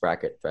tax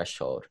bracket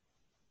threshold.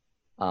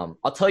 I'll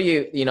tell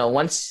you,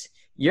 once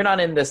you're not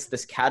in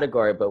this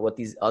category, but what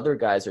these other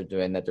guys are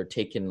doing, that they're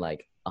taking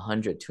like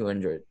 100,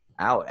 200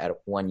 out at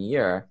 1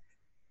 year,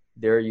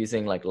 they're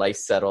using like life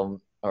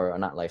settlement, or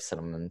not life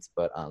settlements,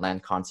 but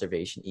land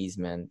conservation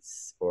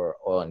easements or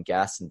oil and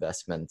gas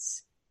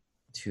investments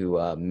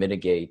to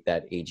mitigate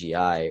that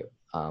AGI.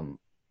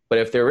 But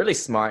if they're really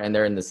smart and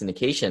they're in the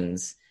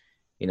syndications,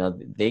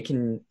 they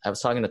can. I was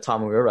talking to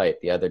Tom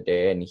Wheelwright the other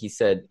day, and he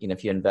said,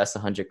 if you invest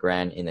 100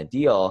 grand in a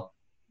deal,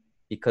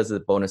 because of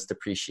the bonus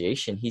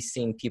depreciation, he's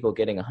seeing people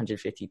getting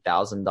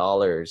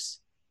 $150,000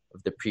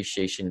 of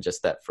depreciation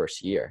just that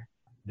first year.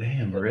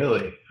 Damn,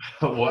 really?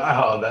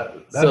 Wow,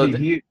 that'd be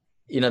huge.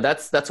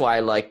 That's why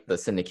I like the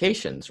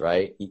syndications,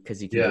 right?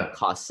 Because you can do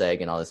cost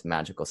seg and all this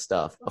magical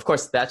stuff. Of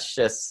course, that's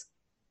just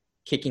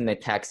kicking the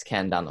tax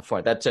can down the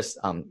floor. That's just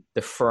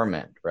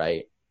deferment,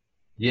 right?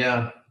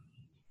 Yeah.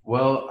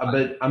 Well,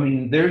 but I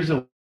mean, there's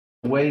a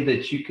way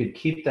that you could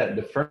keep that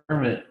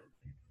deferment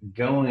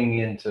going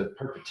into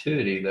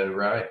perpetuity, though,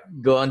 right?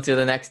 Go on to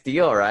the next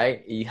deal,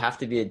 right? You have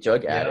to be a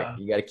drug addict.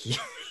 You got to keep.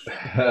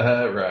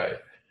 Right.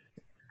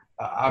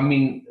 I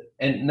mean,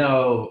 and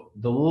no,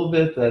 the little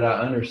bit that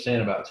I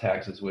understand about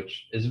taxes,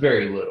 which is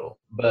very little,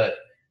 but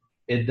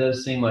it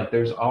does seem like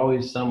there's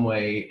always some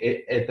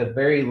way, at the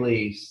very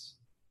least,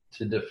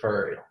 to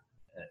defer it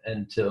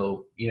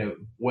until,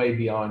 way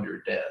beyond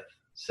your death.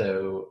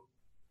 So,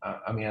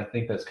 I mean, I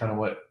think that's kind of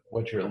what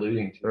what you're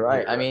alluding to Right.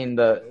 here, I right? mean,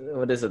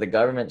 the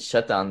government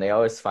shutdown, they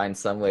always find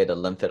some way to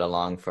limp it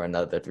along for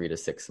another 3 to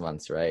 6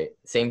 months, right?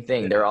 Same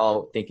thing. Yeah. They're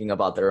all thinking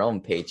about their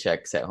own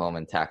paychecks at home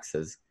and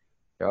taxes.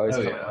 They're always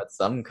Oh coming yeah. up with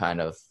some kind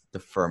of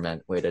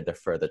deferment way to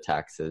defer the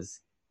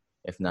taxes,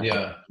 if not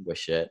Yeah.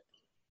 wish it.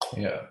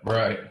 Yeah.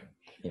 Right.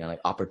 Like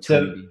So,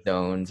 opportunity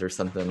zones or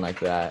something like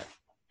that.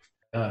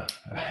 uh,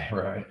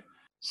 right.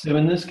 So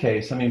in this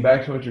case, I mean,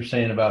 back to what you're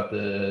saying about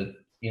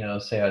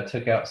say I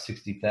took out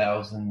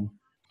 60,000,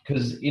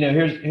 because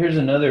here's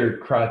another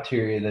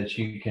criteria that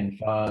you can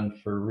find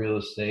for real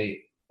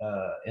estate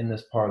in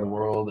this part of the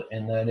world,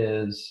 and that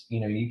is,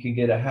 you could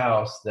get a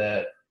house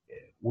that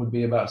would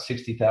be about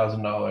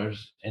 $60,000,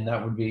 and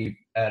that would be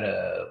at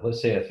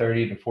let's say a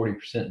 30 to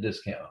 40%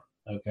 discount.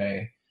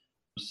 Okay,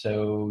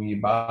 so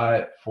you buy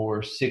it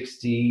for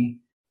 60,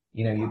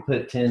 you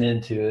put 10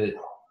 into it,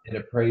 it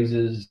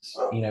appraises,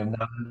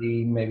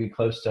 90, maybe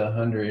close to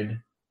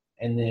 100,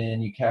 and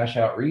then you cash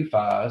out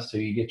refi, so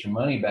you get your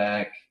money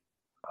back.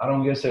 I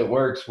don't guess it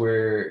works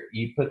where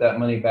you put that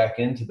money back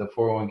into the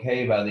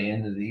 401k by the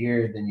end of the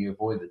year, then you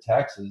avoid the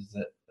taxes.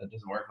 That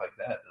doesn't work like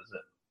that, does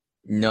it?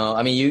 No,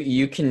 I mean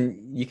you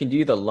can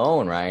do the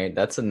loan, right?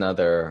 That's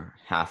another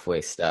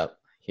halfway step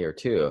here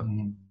too.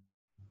 Mhm.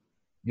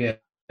 Yeah.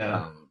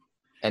 Yeah. Um,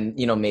 and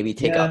maybe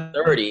take out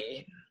Yeah.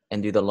 30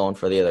 and do the loan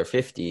for the other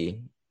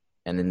 50,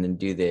 and then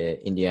do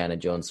the Indiana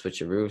Jones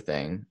switcheroo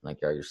thing,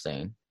 like you're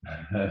saying.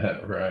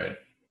 Right.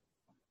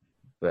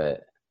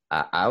 But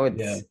I would,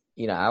 Yeah.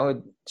 I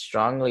would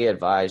strongly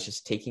advise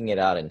just taking it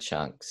out in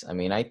chunks. I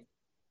mean,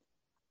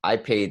 I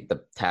paid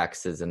the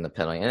taxes and the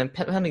penalty, and then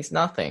penalty's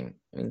nothing.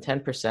 I mean,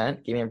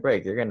 10%, give me a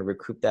break. You're going to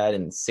recoup that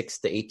in 6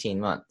 to 18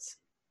 months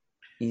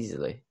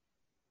easily.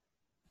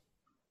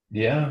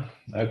 Yeah.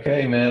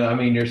 Okay, man. I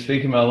mean, you're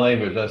speaking my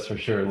language, that's for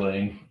sure,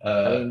 Lane.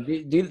 I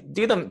mean,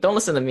 do them. Don't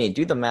listen to me.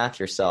 Do the math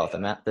yourself.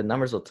 The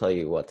numbers will tell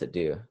you what to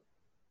do.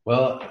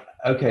 Well,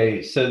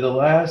 okay. So the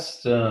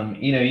last, you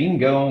can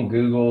go on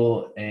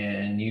Google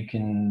and you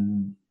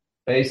can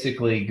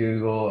basically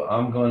Google,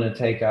 I'm going to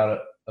take out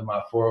of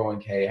my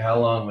 401k, how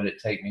long would it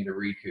take me to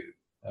recoup?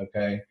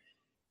 Okay.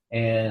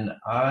 And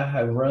I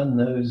have run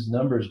those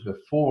numbers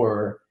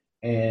before,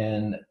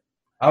 and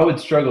I would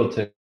struggle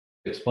to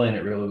explain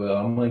it really well.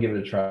 I'm going to give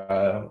it a try.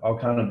 I'll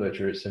kind of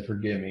butcher it, so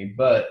forgive me.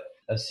 But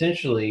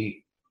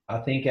essentially, I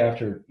think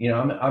after,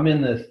 I'm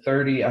in the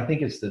 30, I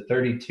think it's the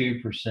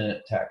 32%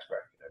 tax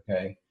bracket.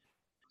 Okay.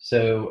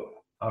 So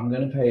I'm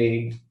going to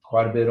pay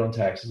quite a bit on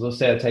taxes. Let's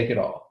say I take it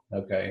all.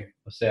 Okay.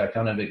 Let's say I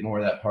kind of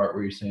ignore that part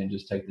where you're saying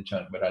just take the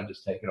chunk, but I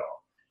just take it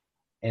all.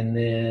 And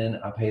then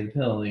I pay the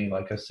penalty.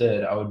 Like I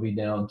said, I would be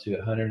down to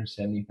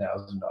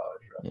 $170,000.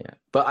 Yeah,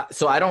 but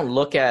so I don't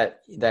look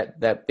at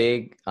that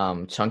big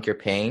chunk you're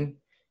paying.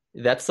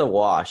 That's a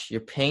wash.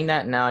 You're paying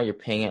that now. You're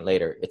paying it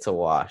later. It's a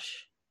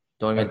wash.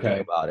 Don't even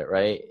think about it.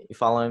 Right? You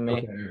following me?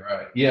 Okay,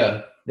 right.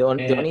 Yeah. The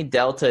only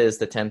delta is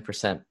the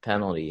 10%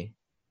 penalty.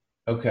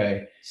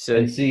 Okay. So,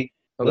 and see,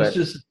 let's okay.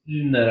 just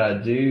assume that I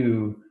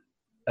do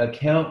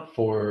account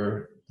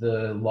for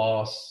the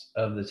loss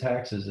of the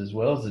taxes as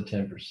well as the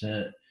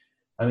 10%.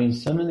 I mean,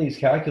 some of these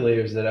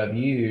calculators that I've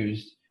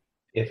used,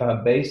 if I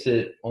base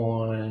it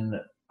on,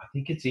 I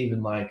think it's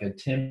even like a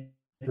 10%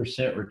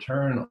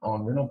 return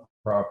on rental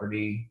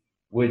property,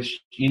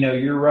 which,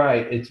 you're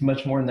right. It's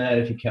much more than that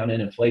if you count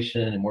in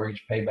inflation and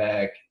mortgage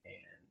payback.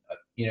 And,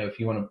 if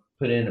you want to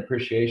put in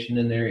appreciation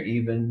in there,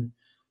 even,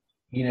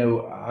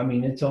 I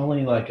mean, it's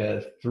only like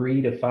a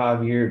 3 to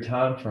 5 year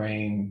time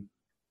frame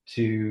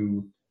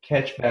to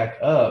catch back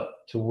up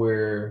to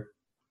where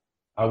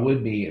I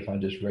would be if I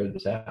just rode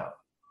this out,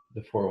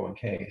 the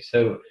 401k.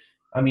 So,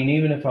 I mean,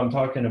 even if I'm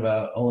talking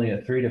about only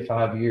a 3 to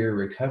 5 year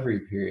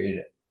recovery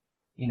period,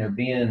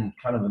 being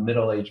kind of a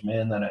middle-aged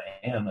man that I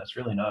am, that's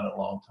really not a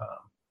long time.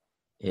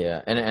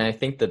 Yeah, and I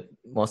think the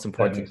most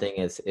important thing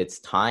is it's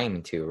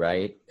time too,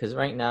 right? Because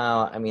right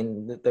now, I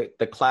mean,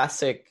 the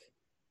classic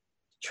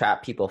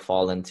trap people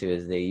fall into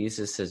is they use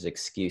this as an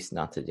excuse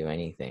not to do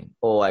anything.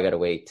 Oh, I gotta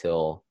wait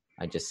till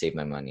I just save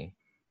my money.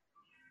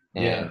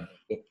 And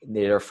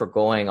they're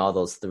forgoing all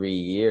those 3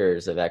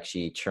 years of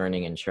actually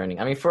churning and churning.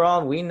 I mean, for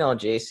all we know,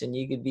 Jason,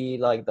 you could be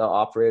like the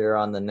operator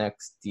on the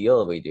next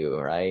deal we do,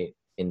 right?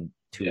 In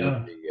 2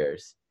 or 3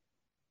 years.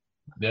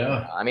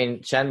 Yeah. I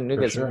mean,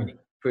 Chattanooga is a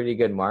pretty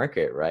good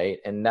market, right?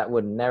 And that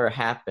would never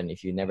happen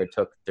if you never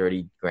took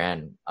 30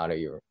 grand out of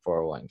your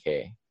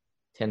 401k,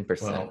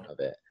 10% of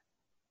it.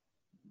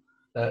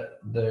 That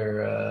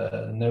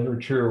there never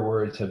truer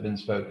words have been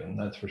spoken,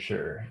 that's for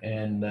sure.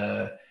 And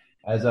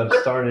as I've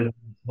started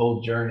this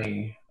whole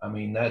journey, I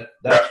mean,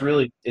 that's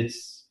really,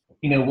 it's,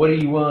 what are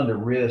you willing to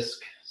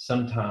risk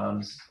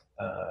sometimes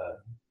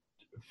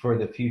for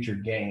the future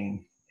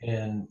gain?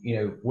 And,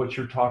 what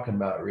you're talking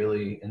about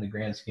really in the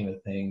grand scheme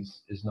of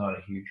things is not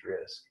a huge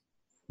risk.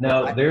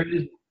 Now, there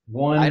is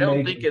one. I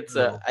don't think it's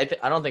I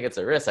don't think it's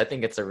a risk. I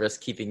think it's a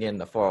risk keeping in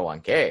the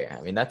 401k.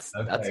 I mean, that's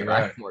what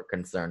I'm more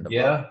concerned about.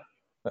 Yeah.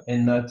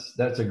 And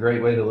that's a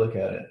great way to look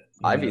at it.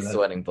 I'd be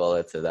sweating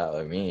bullets if that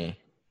were me.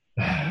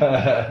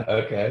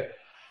 Okay.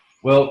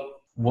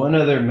 Well, one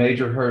other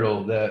major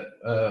hurdle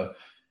that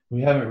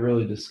we haven't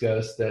really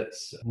discussed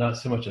that's not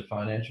so much a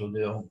financial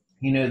deal.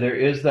 There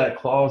is that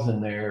clause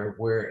in there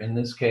where, in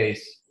this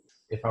case,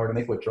 if I were to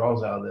make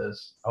withdrawals out of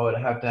this, I would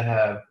have to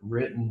have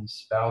written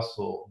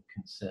spousal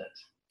consent.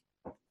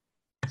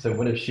 So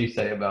what does she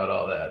say about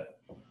all that?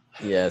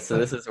 Yeah, so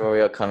this is where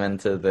we'll come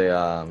into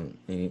the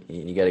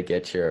you got to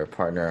get your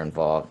partner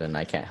involved, and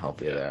I can't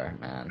help you there,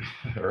 man.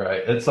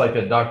 Right. It's like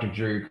a Dr.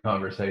 Drew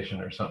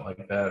conversation or something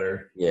like that,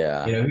 or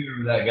Yeah.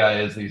 whoever that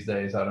guy is these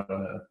days, I don't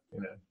know.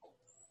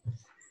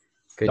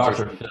 Could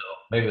Dr. Phil.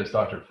 Maybe it's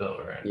Dr. Phil,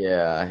 right?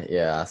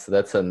 Yeah. So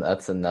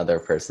that's another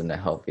person to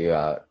help you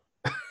out.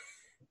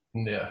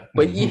 Yeah.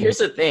 But here's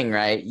the thing,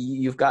 right?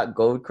 You've got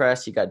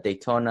Goldcrest, you got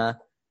Daytona,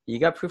 you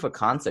got proof of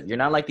concept. You're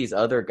not like these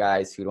other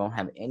guys who don't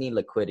have any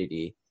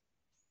liquidity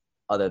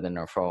other than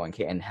their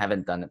 401k and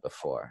haven't done it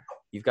before.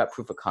 You've got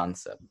proof of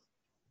concept.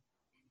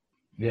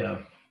 Yeah.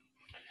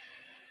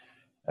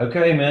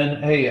 Okay,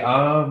 man. Hey,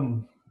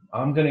 I'm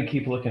gonna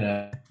keep looking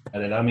at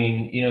it. I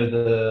mean,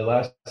 the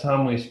last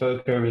time we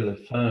spoke over the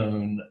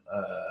phone,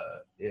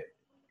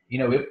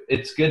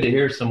 it's good to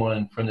hear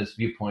someone from this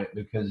viewpoint,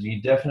 because you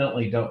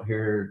definitely don't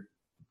hear.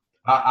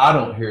 I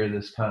don't hear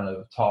this kind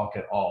of talk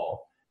at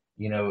all.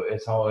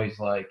 It's always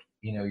like,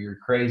 you're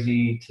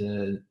crazy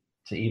to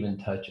even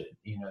touch it.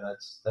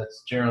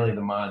 That's generally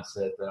the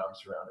mindset that I'm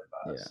surrounded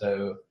by. Yeah.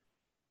 So,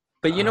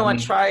 but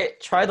what?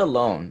 Try the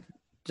loan.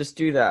 Just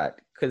do that,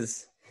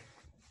 because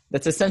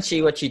that's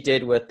essentially what you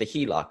did with the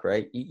HELOC,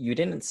 right? You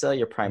didn't sell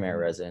your primary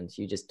residence.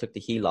 You just took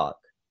the HELOC.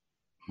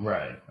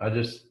 Right.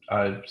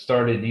 I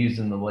started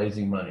using the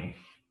lazy money.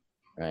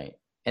 Right.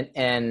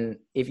 And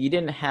if you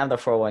didn't have the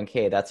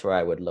 401k, that's where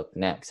I would look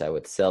next. I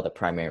would sell the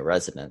primary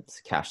residence,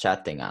 cash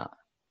that thing out,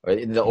 or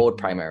the old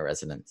primary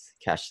residence,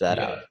 cash that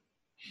out.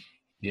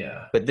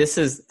 Yeah. But this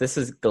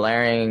is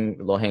glaring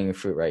low-hanging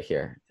fruit right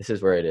here. This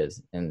is where it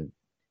is. And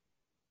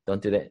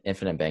don't do the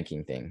infinite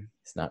banking thing.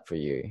 It's not for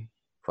you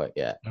quite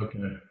yet.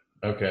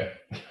 Okay.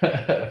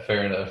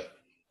 Fair enough.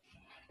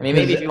 I mean,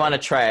 maybe if you want to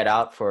try it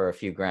out for a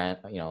few grand,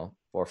 $4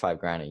 or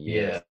 $5 a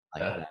year.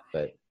 Yeah.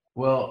 But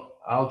well,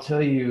 I'll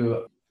tell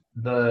you,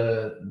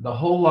 the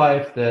whole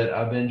life that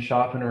I've been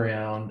shopping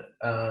around,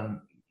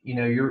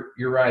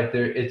 you're right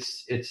there.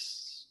 It's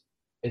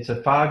a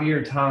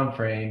 5-year time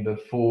frame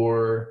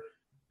before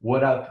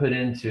what I put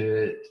into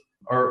it,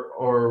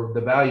 or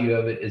the value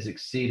of it, is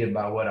exceeded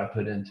by what I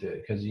put into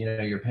it, because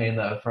you're paying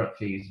the upfront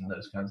fees and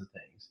those kinds of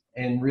things.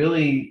 And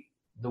really,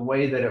 the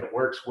way that it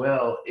works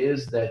well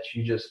is that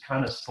you just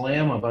kind of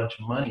slam a bunch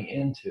of money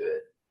into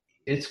it.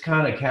 It's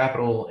kind of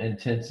capital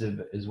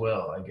intensive as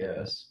well, I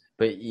guess.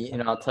 But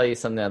I'll tell you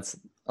something that's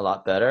a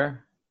lot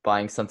better: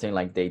 buying something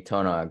like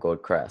Daytona or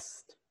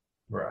Goldcrest.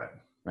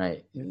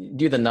 Right.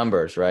 Do the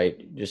numbers,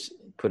 right? Just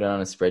put it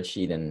on a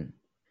spreadsheet and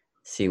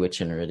see which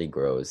one really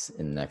grows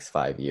in the next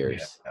 5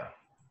 years.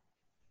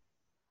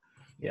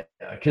 Yeah,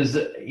 because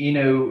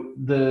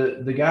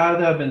the guy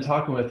that I've been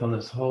talking with on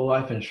this whole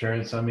life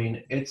insurance, I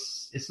mean,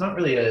 it's not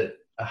really a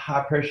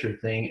high pressure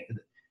thing.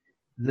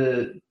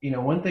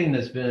 One thing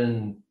that's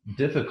been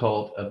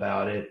difficult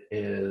about it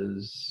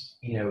is,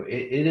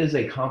 it is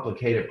a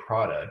complicated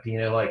product,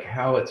 like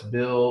how it's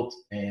built,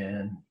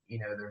 and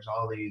there's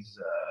all these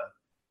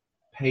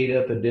paid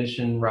up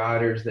edition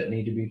riders that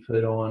need to be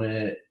put on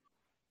it,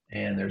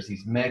 and there's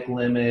these mech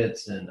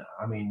limits, and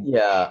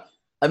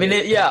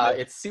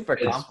it's super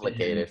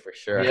complicated for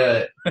sure.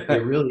 Yeah,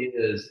 it really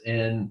is.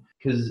 And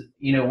because,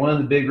 one of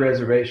the big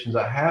reservations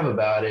I have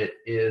about it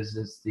is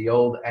it's the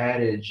old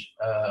adage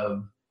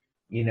of,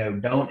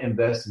 don't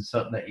invest in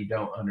something that you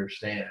don't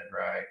understand,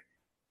 right?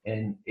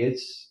 And it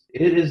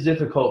is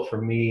difficult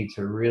for me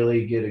to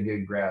really get a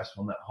good grasp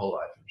on that whole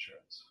life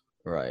insurance.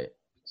 Right.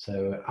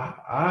 So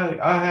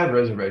I have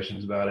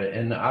reservations about it,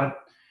 and I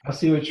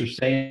see what you're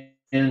saying,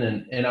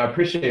 and I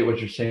appreciate what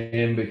you're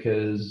saying,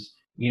 because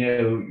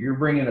you're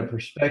bringing a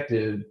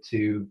perspective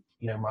to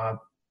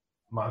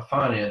my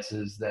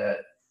finances that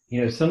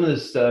some of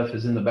this stuff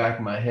is in the back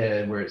of my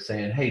head where it's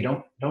saying, hey,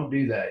 don't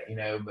do that,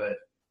 but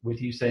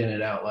with you saying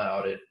it out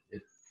loud,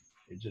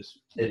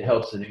 it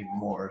helps it even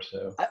more.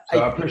 So I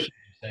appreciate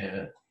you saying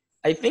it.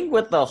 I think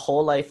with the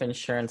whole life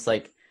insurance,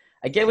 like,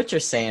 I get what you're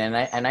saying,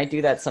 and I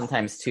do that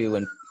sometimes too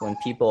when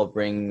people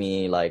bring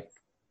me like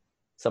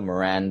some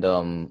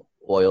random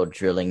oil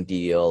drilling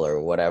deal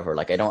or whatever.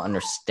 Like, I don't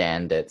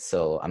understand it,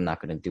 so I'm not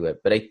going to do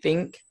it. But I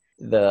think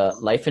the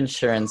life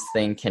insurance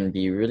thing can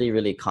be really,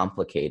 really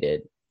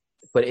complicated.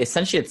 But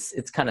essentially,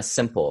 it's kind of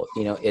simple.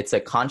 It's a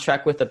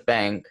contract with a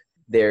bank.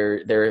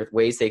 There are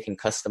ways they can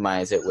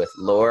customize it with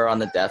lower on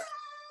the death.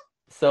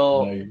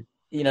 So,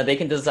 they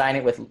can design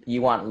it with,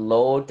 you want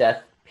low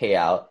death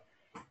payout,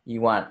 you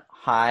want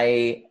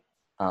high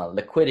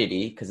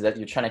liquidity, because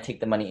you're trying to take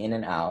the money in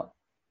and out,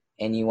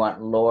 and you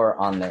want lower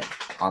on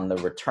the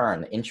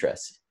return, the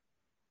interest.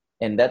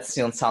 And that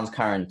sounds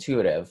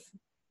counterintuitive,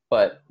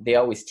 but they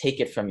always take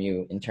it from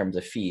you in terms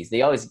of fees.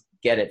 They always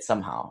get it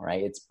somehow,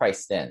 right? It's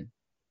priced in.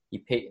 You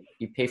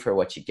pay for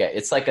what you get.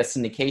 It's like a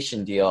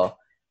syndication deal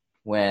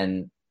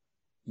when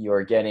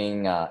you're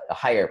getting a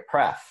higher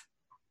pref.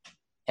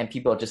 and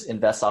people just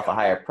invest off a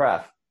higher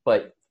pref.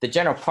 But the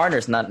general partner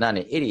is not an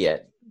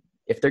idiot.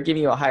 If they're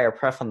giving you a higher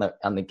pref on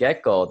the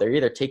get-go, they're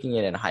either taking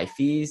it in high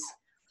fees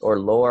or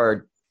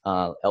lower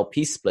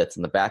LP splits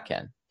in the back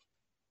end.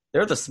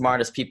 They're the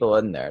smartest people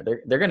in there.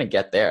 They're going to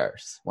get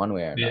theirs one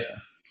way or another.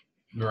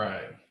 Yeah,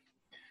 right.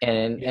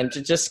 And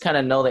to just kind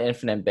of know the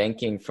infinite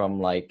banking from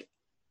like,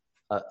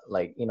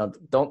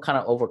 don't kind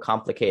of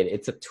overcomplicate it.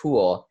 It's a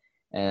tool,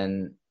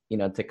 and,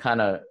 to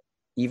kind of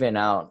even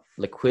out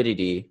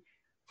liquidity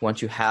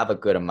once you have a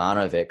good amount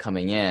of it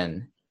coming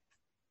in,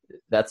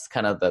 that's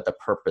kind of the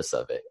purpose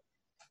of it.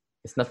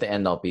 It's not the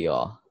end all be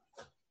all.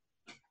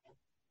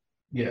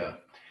 Yeah.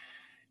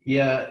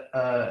 Yeah.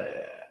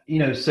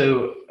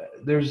 So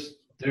there's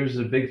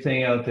a big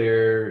thing out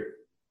there.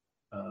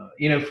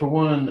 For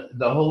one,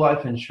 the whole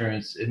life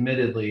insurance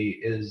admittedly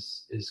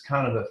is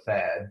kind of a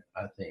fad,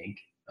 I think.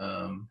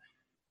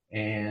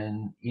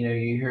 And,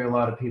 you hear a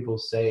lot of people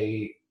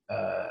say,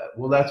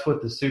 well, that's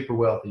what the super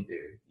wealthy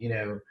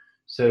do,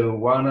 so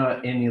why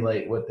not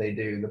emulate what they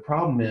do? The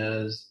problem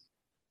is,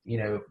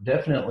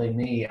 definitely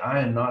me, I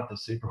am not the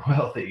super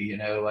wealthy,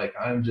 like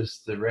I'm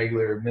just the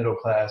regular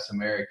middle-class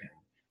American.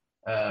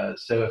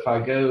 So if I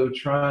go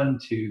trying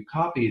to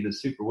copy the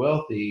super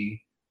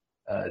wealthy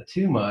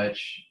too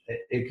much,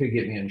 it could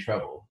get me in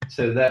trouble.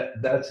 So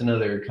that's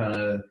another kind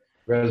of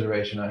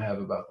reservation I have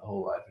about the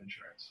whole life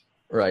insurance.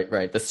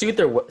 Right.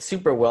 The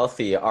super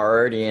wealthy are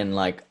already in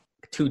like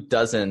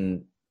 24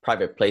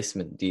 private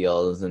placement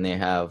deals, and they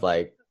have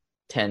like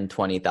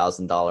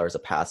 $10,000-$20,000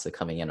 of passive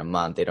coming in a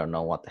month. They don't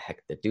know what the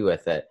heck to do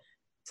with it.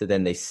 So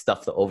then they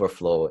stuff the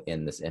overflow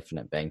in this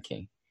infinite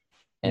banking.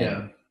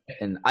 And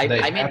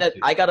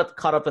I got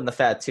caught up in the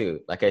fad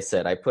too. Like I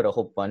said, I put a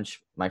whole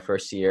bunch my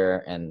first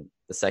year, and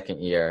the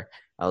second year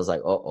I was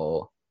like,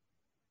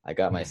 I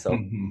got myself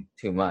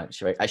too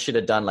much. Right? I should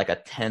have done like a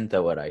tenth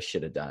of what I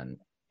should have done.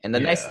 And the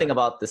nice thing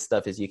about this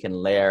stuff is you can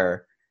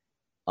layer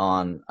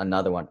on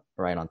another one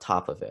right on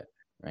top of it,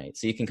 right?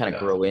 So you can kind of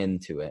grow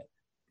into it.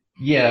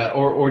 Yeah,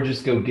 or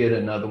just go get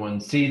another one.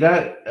 See,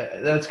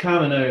 that's kind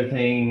of another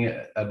thing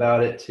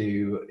about it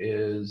too,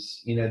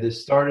 is,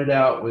 this started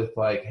out with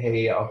like,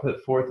 hey, I'll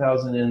put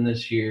 $4,000 in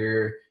this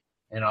year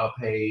and I'll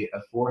pay a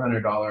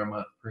 $400 a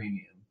month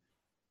premium.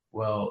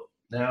 Well,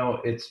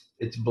 now it's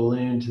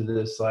ballooned to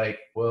this like,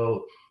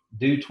 well,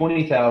 do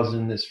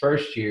 $20,000 this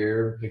first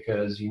year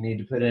because you need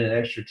to put in an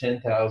extra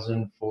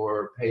 $10,000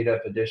 for paid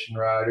up addition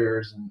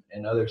riders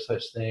and other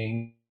such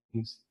things.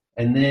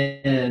 And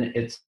then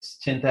it's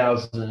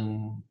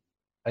 $10,000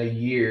 a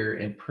year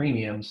in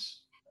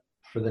premiums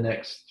for the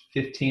next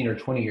 15 or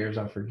 20 years,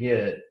 I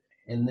forget.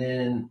 And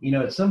then,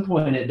 at some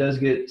point it does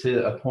get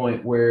to a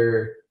point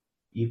where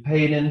you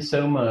paid in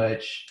so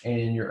much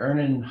and you're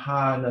earning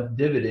high enough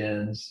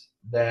dividends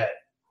that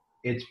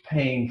it's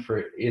paying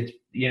for it.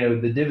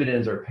 The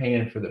dividends are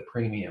paying for the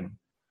premium,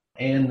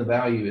 and the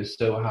value is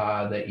so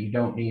high that you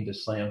don't need to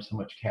slam so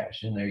much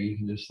cash in there. You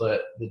can just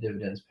let the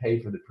dividends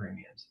pay for the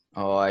premiums.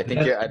 Oh, I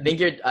think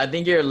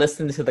you're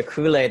listening to the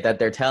Kool-Aid that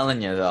they're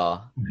telling you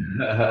though.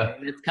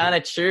 It's kind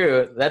of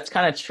true. That's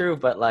kind of true,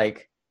 but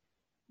like,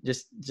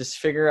 just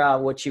figure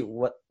out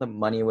what the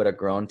money would have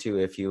grown to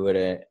if you would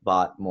have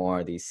bought more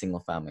of these single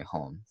family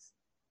homes.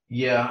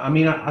 Yeah, I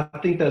mean, I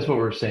think that's what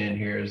we're saying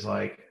here is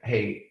like,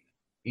 hey,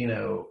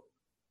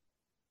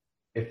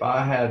 if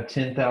I have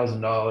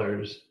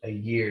 $10,000 a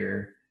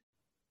year,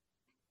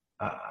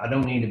 I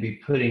don't need to be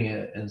putting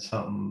it in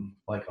something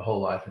like a whole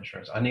life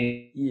insurance. I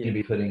need to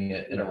be putting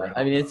it in a rental.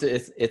 I mean,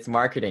 it's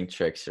marketing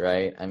tricks,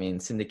 right? I mean,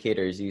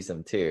 syndicators use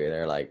them too.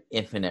 They're like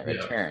infinite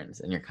returns,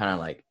 and you're kind of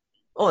like,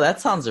 oh,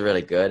 that sounds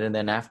really good. And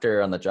then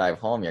after on the drive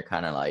home, you're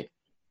kind of like,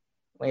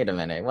 wait a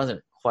minute, it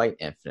wasn't quite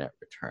infinite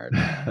return.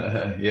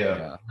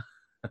 Yeah.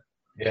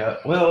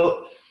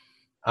 Well,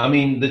 I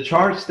mean, the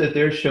charts that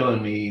they're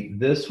showing me,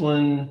 this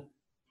one,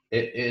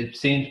 it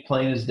seems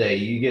plain as day.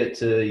 You get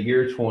to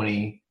year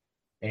 20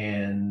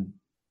 and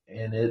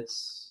the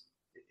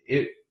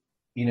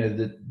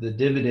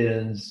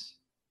dividends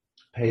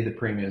pay the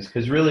premiums,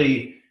 because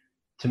really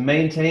to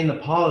maintain the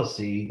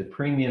policy, the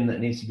premium that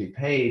needs to be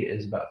paid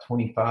is about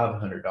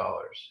 $2,500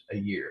 a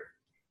year.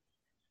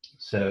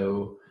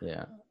 So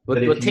yeah.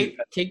 But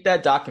take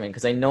that document,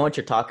 because I know what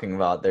you're talking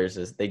about.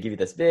 They give you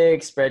this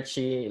big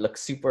spreadsheet, it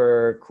looks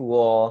super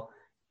cool,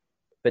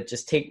 but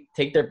just take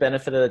their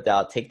benefit of the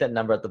doubt, take that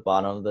number at the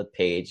bottom of the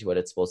page, what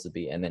it's supposed to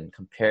be, and then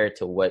compare it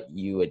to what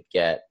you would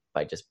get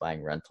by just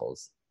buying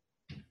rentals.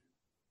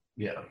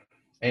 Yeah.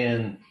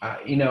 And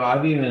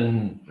I've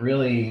even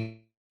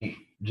really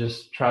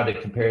just tried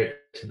to compare it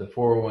to the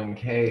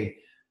 401k.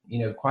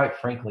 Quite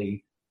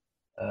frankly,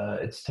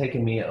 it's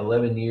taken me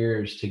 11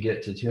 years to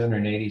get to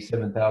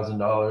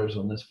 $287,000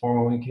 on this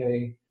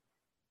 401k.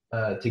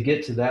 To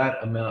get to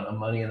that amount of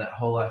money in that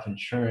whole life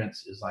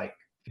insurance is like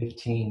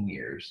 15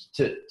 years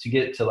to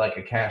get to like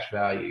a cash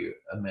value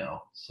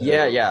amount. So,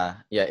 yeah,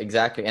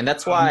 exactly. And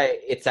that's why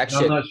it's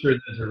actually, I'm not sure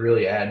those are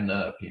really adding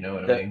up. You know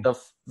what I mean?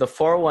 The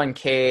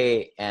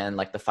 401k and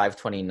like the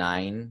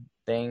 529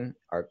 thing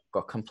are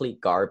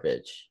complete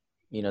garbage.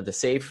 to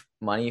save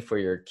money for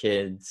your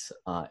kids'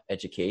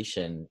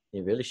 education,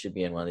 it really should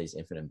be in one of these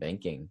infinite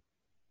banking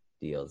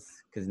deals,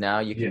 because now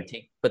you can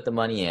put the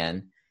money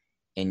in,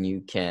 and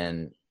you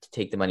can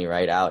take the money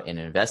right out and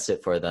invest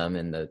it for them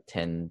in the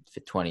 10 to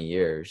 20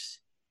 years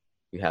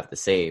you have to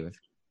save.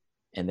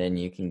 And then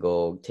you can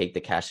go take the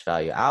cash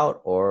value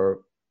out or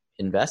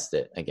invest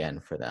it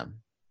again for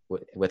them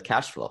with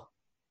cash flow.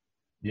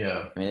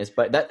 Yeah. I mean,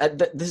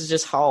 this is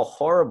just how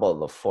horrible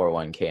the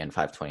 401k and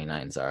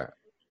 529s are.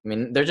 I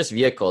mean, they're just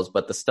vehicles,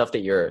 but the stuff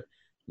that you're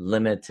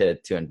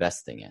limited to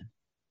investing in.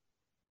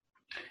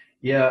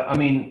 Yeah. I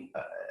mean,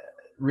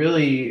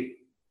 really,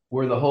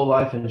 where the whole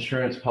life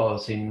insurance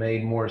policy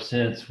made more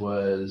sense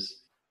was,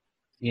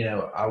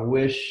 I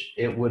wish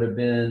it would have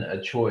been a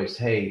choice.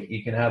 Hey,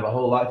 you can have a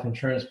whole life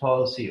insurance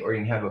policy or you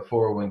can have a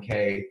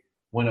 401k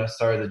when I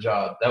started the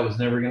job. That was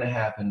never going to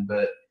happen.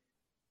 But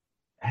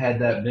had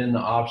that been the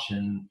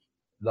option,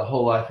 the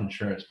whole life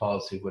insurance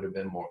policy would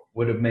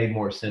have made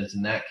more sense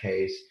in that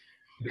case,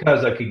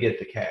 because I could get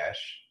the cash.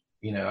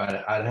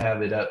 I'd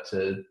have it up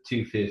to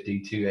 250,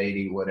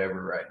 280,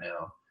 whatever right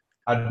now.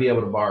 I'd be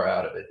able to borrow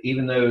out of it.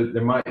 Even though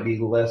there might be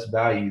less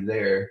value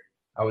there,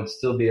 I would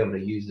still be able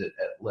to use it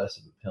at less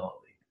of a penalty.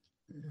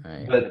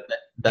 Right. But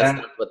that's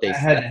not what they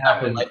had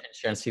not what life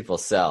insurance people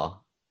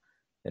sell.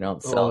 They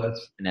don't sell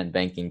an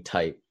banking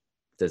type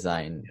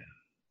design.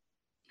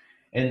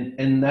 Yeah.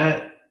 And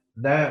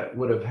that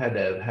would have had to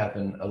have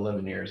happened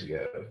 11 years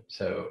ago.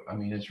 So I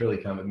mean, it's really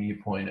kind of a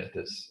moot point at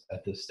this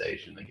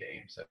stage in the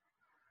game. So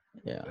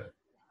yeah.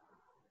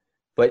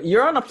 But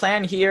you're on a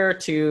plan here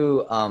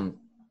to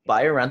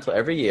buy a rental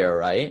every year,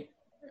 right?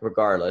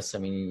 Regardless, I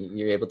mean,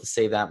 you're able to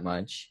save that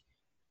much.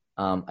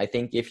 I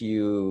think if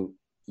you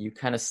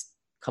kind of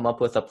come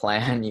up with a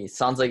plan, it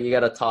sounds like you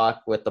got to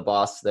talk with the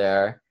boss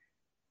there,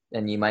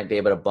 and you might be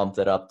able to bump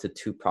that up to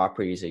 2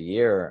 properties a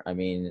year. I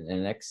mean, in the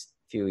next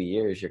few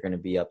years, you're going to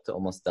be up to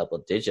almost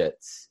double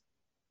digits.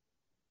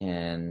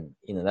 And,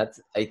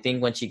 I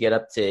think once you get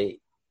up to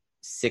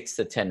 6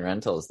 to 10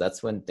 rentals,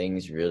 that's when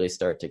things really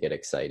start to get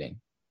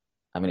exciting.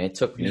 I mean, it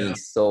took me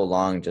so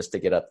long just to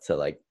get up to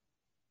like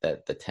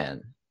the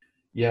 10.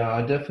 Yeah,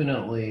 I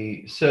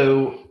definitely.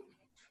 So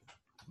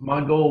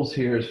my goals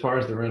here, as far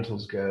as the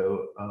rentals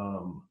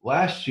go,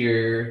 last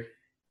year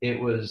it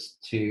was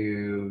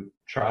to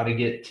try to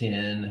get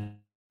 10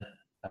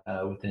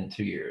 within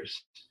 2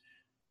 years.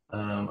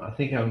 I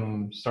think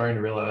I'm starting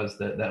to realize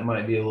that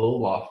might be a little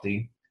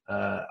lofty.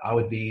 I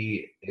would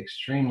be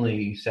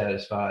extremely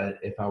satisfied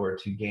if I were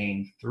to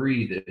gain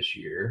 3 this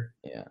year.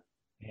 Yeah.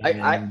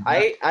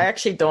 I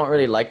actually don't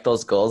really like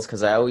those goals,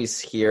 because I always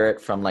hear it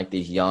from like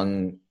these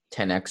young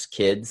 10X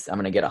kids. I'm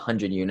going to get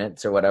 100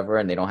 units or whatever,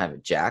 and they don't have a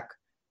jack.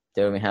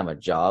 They don't even have a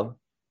job.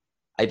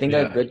 I think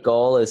a good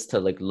goal is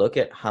to like look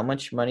at how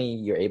much money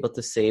you're able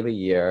to save a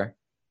year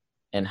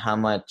and how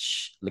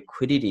much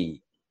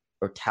liquidity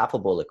or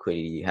tappable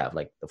liquidity you have,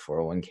 like the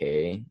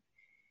 401k,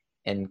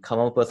 and come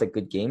up with a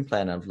good game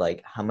plan of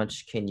like how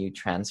much can you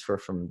transfer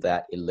from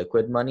that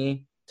illiquid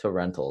money to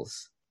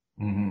rentals.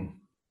 Mm-hmm.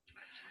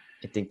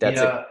 I think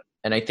that's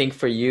and I think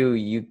for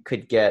you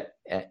could get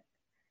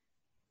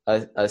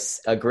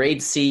a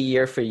grade C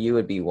year for you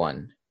would be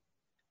 1.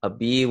 A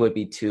B would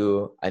be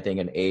 2. I think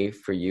an A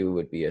for you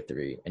would be a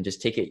 3, and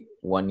just take it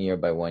 1 year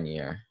by 1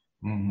 year.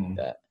 Mm-hmm.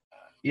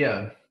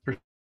 Yeah, for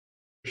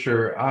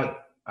sure.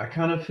 I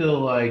kind of feel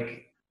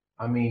like,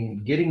 I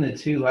mean, getting the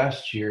 2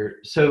 last year.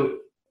 So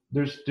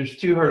there's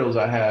 2 hurdles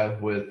I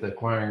have with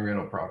acquiring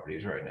rental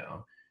properties right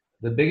now.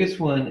 The biggest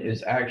one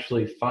is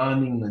actually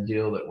finding the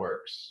deal that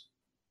works.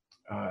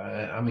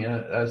 I mean,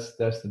 that's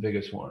the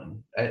biggest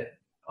one.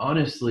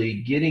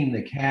 Honestly, getting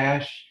the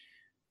cash.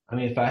 I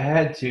mean, if I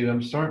had to,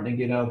 I'm starting to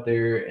get out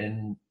there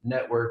and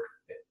network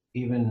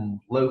even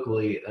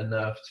locally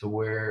enough to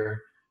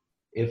where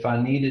if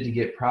I needed to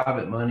get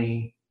private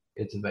money,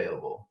 it's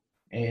available.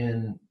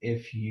 And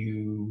if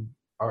you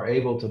are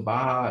able to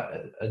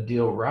buy a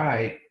deal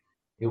right,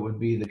 it would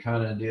be the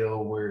kind of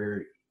deal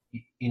where,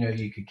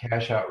 you could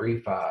cash out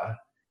refi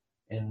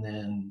and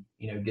then,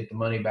 get the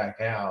money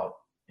back out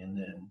and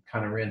then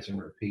kind of rinse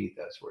and repeat,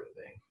 that sort of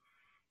thing.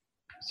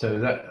 So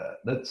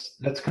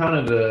that's kind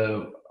of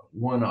the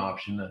one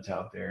option that's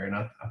out there. And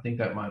I think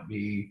that might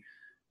be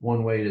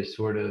one way to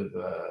sort of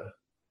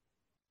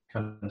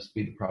kind of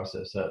speed the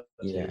process up.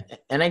 Yeah.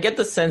 And I get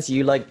the sense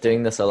you like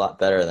doing this a lot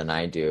better than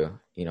I do,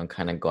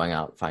 kind of going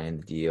out,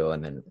 finding the deal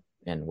and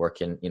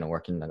working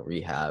the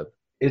rehab.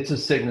 It's a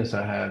sickness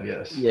I have,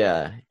 yes.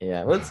 Yeah.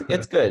 Well,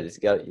 it's good.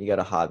 You got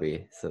a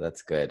hobby, so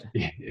that's good.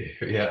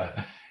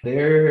 Yeah.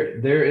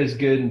 There is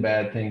good and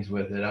bad things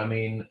with it. I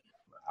mean,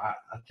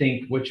 I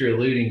think what you're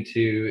alluding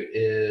to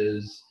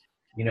is,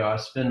 I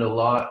spend a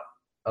lot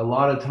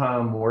of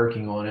time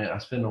working on it. I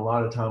spend a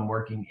lot of time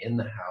working in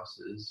the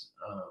houses.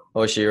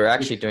 So you're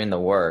actually doing the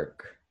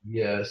work.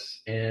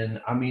 Yes.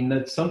 And I mean,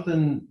 that's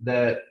something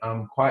that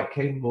I'm quite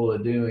capable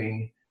of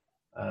doing.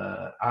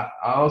 I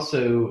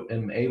also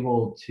am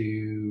able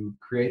to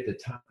create the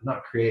time,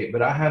 not create,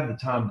 but I have the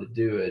time to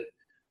do it.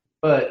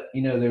 But,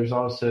 there's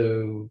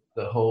also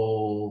the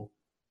whole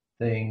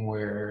thing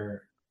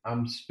where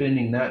I'm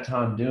spending that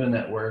time doing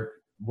that work.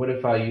 What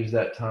if I use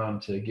that time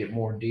to get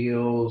more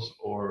deals,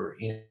 or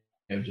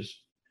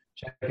just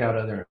check out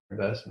other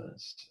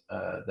investments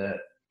that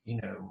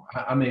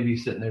I may be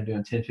sitting there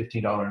doing $10,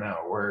 $15 an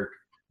hour work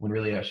when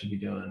really I should be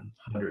doing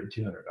 $100,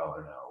 $200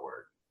 an hour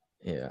work.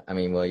 Yeah, I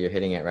mean, well, you're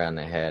hitting it right on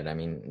the head. I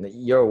mean,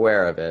 you're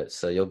aware of it,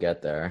 so you'll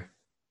get there.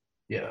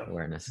 Yeah,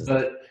 Awareness is the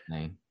but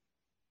thing.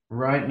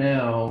 right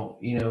now,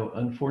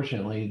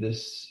 unfortunately,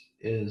 this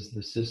is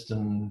the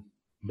system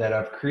that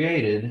I've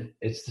created.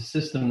 It's the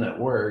system that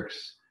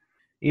works.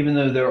 Even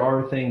though there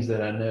are things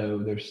that I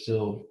know, there's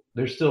still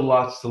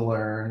lots to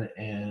learn,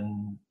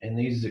 and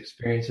these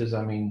experiences.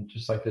 I mean,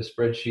 just like the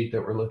spreadsheet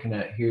that we're looking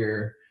at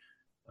here,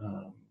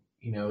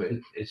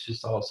 it's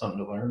just all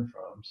something to learn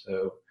from.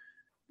 So,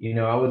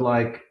 I would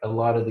like a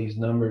lot of these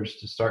numbers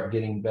to start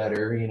getting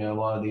better. A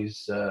lot of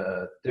these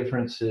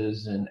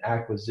differences in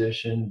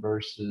acquisition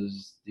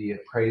versus the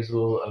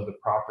appraisal of the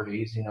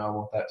properties. I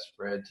want that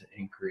spread to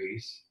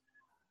increase,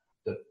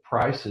 the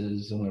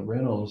prices on the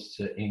rentals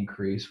to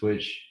increase,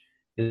 which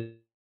is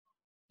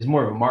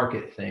more of a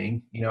market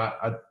thing.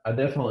 I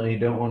definitely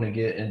don't want to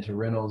get into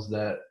rentals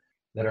that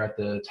are at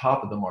the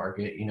top of the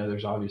market.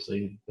 There's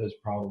obviously those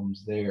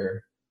problems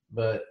there,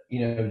 but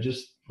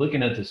just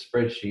looking at the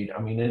spreadsheet,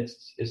 I mean,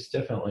 it's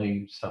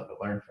definitely something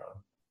to learn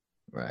from.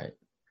 Right,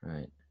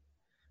 right.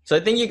 So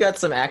I think you got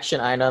some action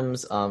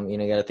items.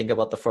 You got to think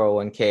about the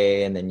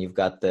 401k, and then you've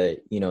got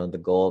the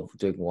goal of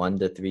doing 1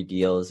 to 3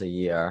 deals a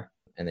year,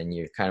 and then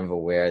you're kind of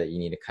aware that you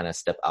need to kind of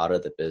step out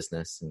of the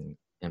business and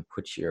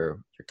put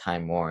your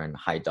time more in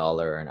high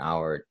dollar an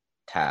hour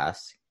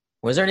tasks.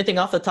 Was there anything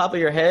off the top of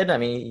your head? I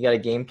mean, you got a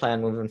game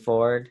plan moving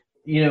forward?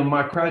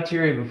 My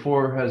criteria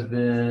before has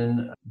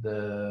been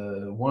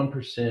the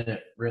 1%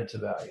 rent to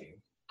value.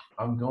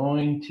 I'm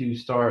going to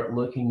start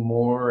looking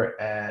more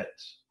at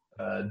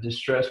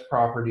distressed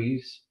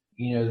properties,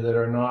 that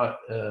are not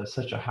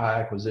such a high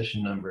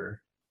acquisition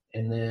number.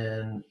 And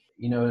then,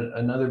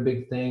 another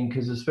big thing,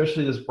 because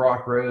especially this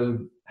Brock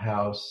Road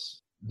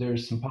house,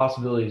 there's some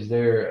possibilities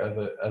there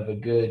of a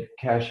good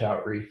cash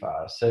out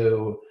refi.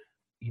 So,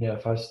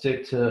 if I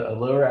stick to a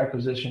lower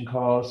acquisition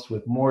cost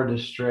with more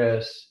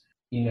distress,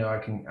 I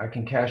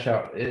can cash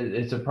out.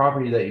 It's a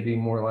property that you'd be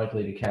more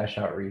likely to cash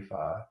out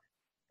refi.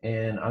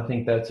 And I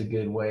think that's a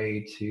good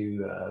way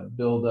to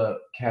build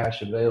up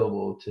cash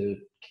available to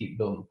keep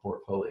building a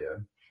portfolio.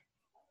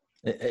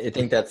 I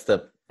think that's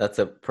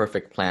a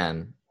perfect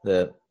plan.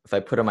 If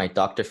I put on my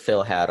Dr.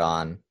 Phil hat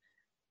on,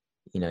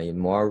 the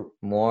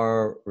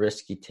more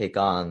risk you take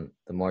on,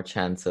 the more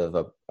chance of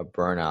a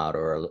burnout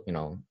or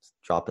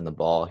dropping the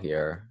ball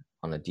here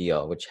on a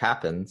deal, which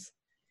happens.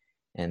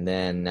 And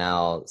then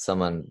now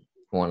someone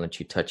won't let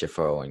you touch your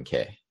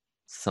 401k.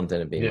 Something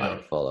to be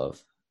mindful of.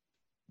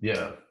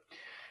 Yeah.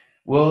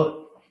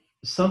 Well,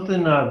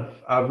 something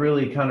I've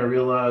really kind of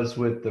realized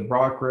with the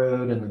Brock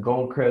Road and the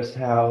Goldcrest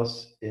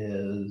house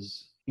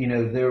is,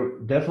 there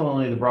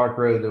definitely the Brock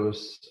Road,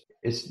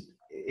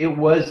 it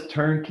was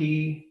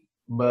turnkey,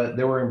 but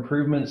there were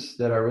improvements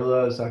that I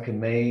realized I could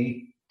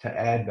make to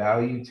add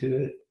value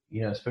to it,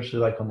 especially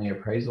like on the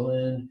appraisal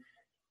end.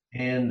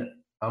 And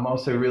I'm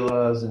also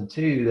realizing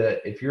too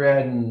that if you're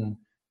adding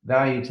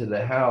value to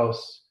the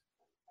house,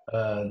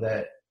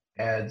 that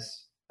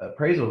adds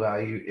appraisal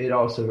value, it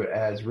also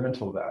adds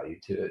rental value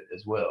to it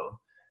as well.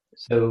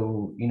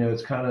 So,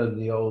 it's kind of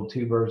the old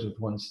 2 birds with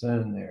 1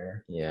 stone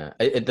there. Yeah.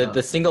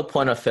 The single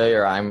point of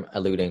failure I'm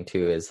alluding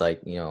to is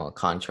like, a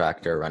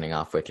contractor running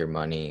off with your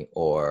money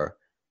or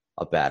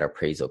a bad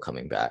appraisal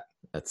coming back.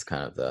 That's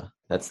kind of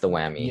that's the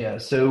whammy. Yeah.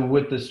 So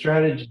with the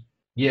strategy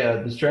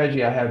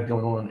I have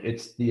going on,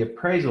 it's the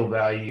appraisal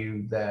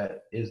value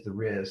that is the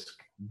risk.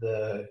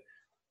 The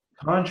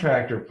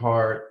contractor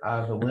part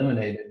I've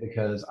eliminated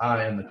because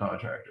I am the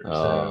contractor.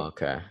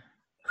 Okay.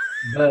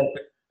 But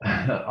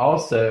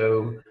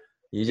also,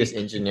 you just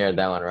engineered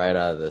that one right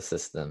out of the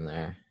system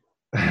there.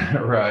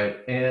 Right.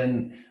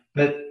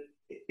 But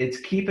it's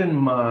keeping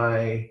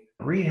my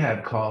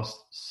rehab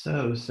costs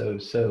so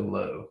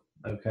low.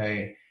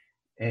 Okay.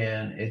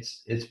 And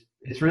it's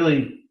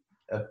really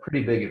a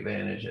pretty big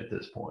advantage at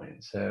this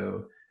point.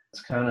 So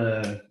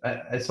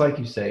it's like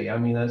you say, I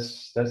mean,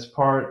 that's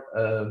part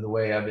of the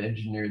way I've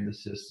engineered the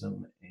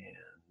system.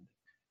 And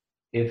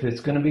if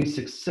it's going to be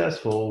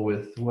successful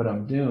with what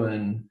I'm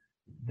doing,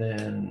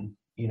 then,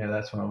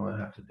 that's what I'm going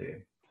to have to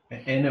do.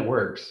 And it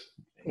works.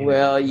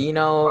 Well,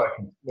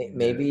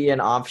 maybe an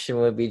option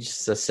would be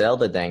just to sell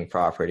the dang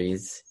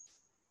properties.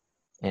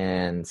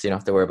 And so you don't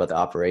have to worry about the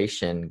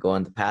operation, go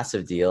into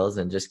passive deals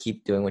and just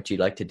keep doing what you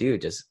like to do.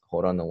 Just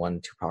hold on to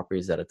 1, 2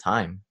 properties at a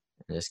time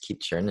and just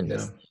keep churning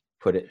this,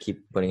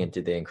 keep putting it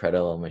into the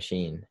incredible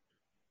machine.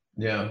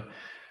 Yeah.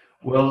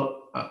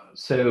 Well,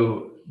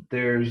 so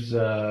there's,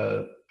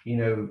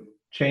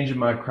 changing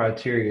my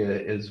criteria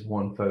is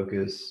one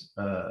focus.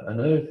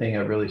 Another thing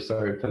I've really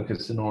started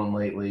focusing on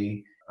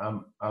lately,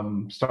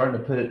 I'm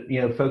starting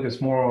to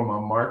focus more on my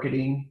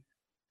marketing.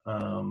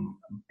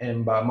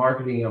 And by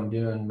marketing, I'm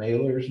doing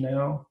mailers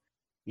now.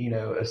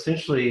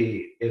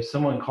 Essentially, if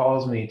someone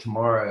calls me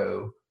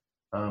tomorrow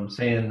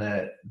saying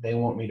that they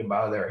want me to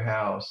buy their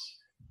house.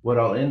 What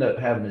I'll end up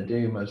having to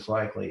do most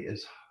likely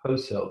is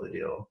wholesale the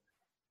deal,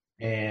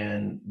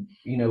 and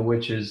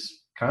which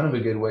is kind of a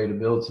good way to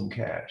build some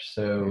cash.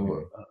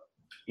 So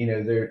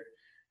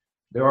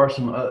there are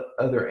some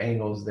other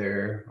angles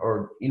there,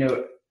 or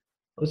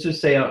let's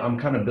just say I'm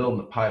kind of building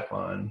the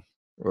pipeline,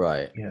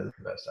 right? The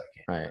best I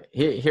can. Right.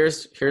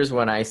 Here's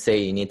when I say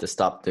you need to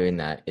stop doing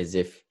that is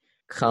if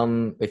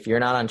you're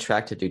not on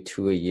track to do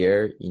 2 a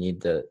year, you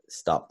need to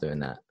stop doing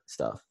that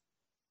stuff,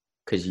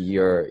 because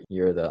you're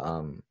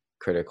the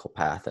critical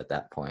path at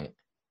that point.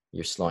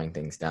 You're slowing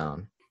things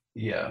down.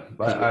 Yeah,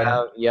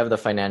 but you have the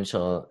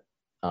financials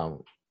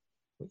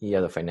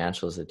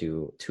to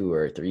do 2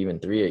 or 3, even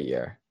 3 a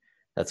year.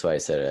 That's why I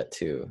said it at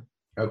 2.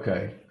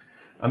 Okay.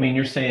 I mean,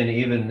 you're saying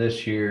even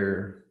this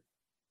year,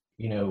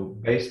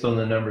 based on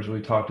the numbers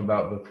we talked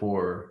about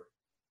before,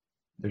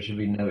 there should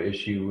be no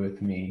issue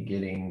with me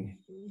getting.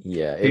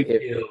 Yeah.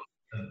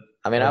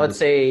 I would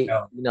say,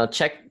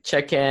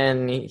 check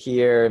in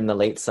here in the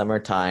late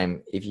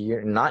summertime. If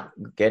you're not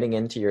getting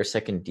into your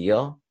second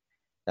deal,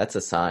 that's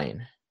a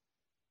sign.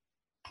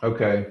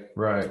 Okay.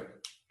 Right.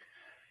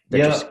 That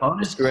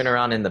you're screwing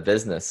around in the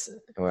business.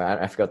 Or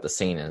I forgot what the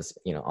saying is,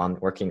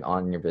 working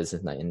on your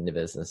business, not in the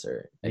business,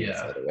 or the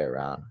other way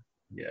around.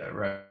 Yeah.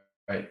 Right.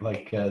 Right.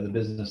 Like the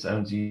business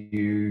owns you,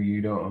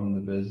 you don't own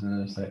the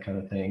business, that kind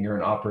of thing. You're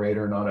an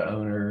operator, not an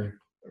owner.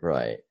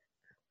 Right.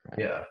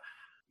 Yeah.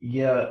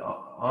 Yeah.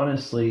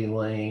 Honestly,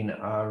 Lane,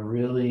 I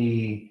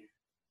really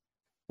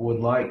would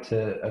like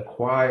to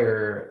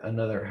acquire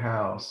another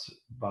house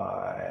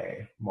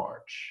by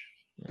March.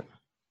 Yeah.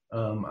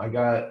 I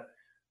got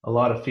a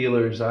lot of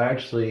feelers. I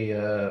actually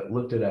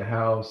looked at a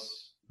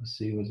house. Let's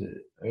see, what's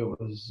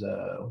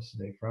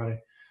the day? Friday.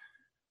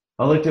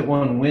 I looked at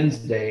one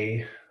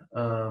Wednesday,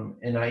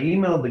 and I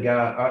emailed the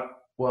guy.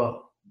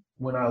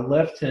 When I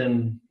left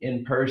him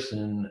in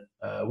person,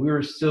 we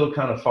were still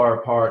kind of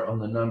far apart on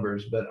the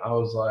numbers, but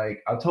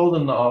I told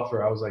him the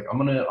offer. I was like, I'm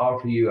going to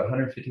offer you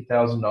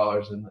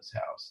 $150,000 in this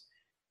house.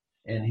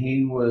 And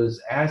he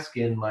was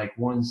asking like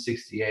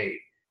 168,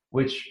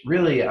 which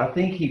really, I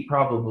think he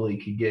probably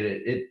could get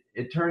it.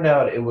 It turned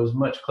out it was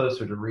much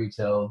closer to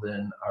retail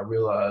than I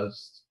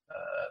realized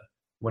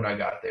when I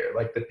got there.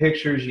 Like the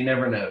pictures, you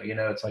never know.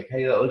 It's like,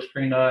 hey, that looks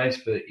pretty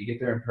nice, but you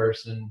get there in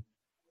person,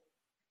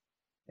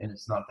 and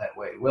it's not that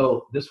way.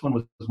 Well, this one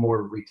was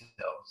more retail.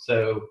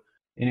 So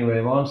anyway,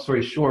 long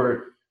story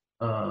short,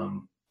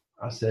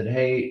 I said,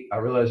 hey, I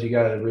realize you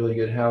got a really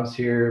good house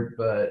here,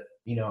 but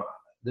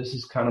this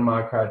is kind of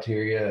my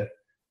criteria.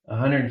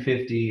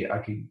 150, I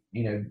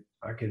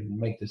could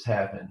make this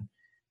happen.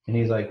 And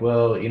he's like,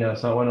 well,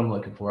 it's not what I'm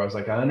looking for. I was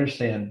like, I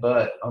understand,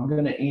 but I'm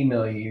going to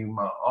email you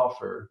my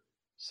offer.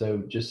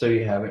 So just so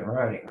you have it in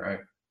writing, right?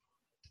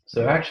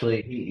 So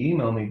actually he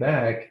emailed me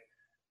back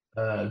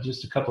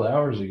just a couple of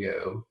hours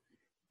ago,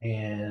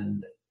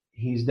 and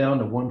he's down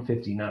to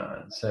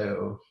 159.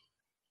 So,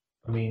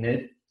 I mean,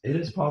 it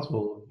is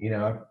possible,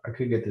 I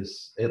could get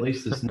this, at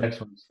least this next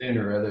one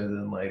sooner rather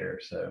than later.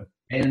 So,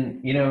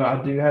 and,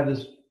 I do have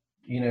this,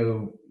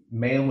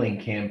 mailing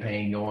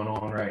campaign going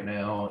on right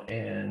now.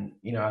 And,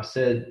 I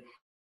said,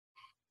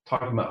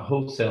 talking about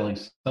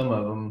wholesaling some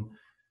of them,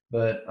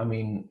 but I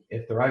mean,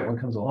 if the right one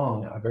comes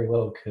along, I very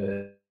well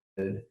could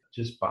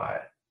just buy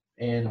it.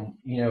 And,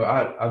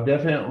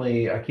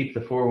 I keep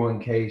the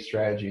 401k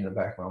strategy in the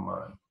back of my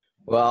mind.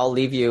 Well, I'll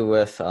leave you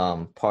with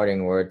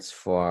parting words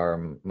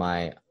for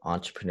my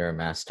entrepreneur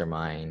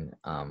mastermind,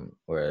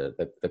 where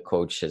the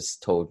coach has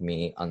told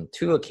me on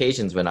 2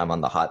 occasions when I'm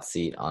on the hot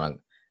seat on a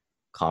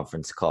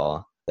conference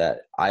call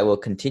that I will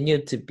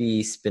continue to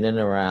be spinning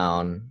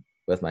around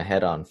with my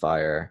head on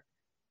fire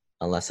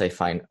unless I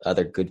find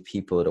other good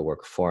people to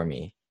work for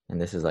me. And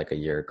this is like a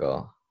year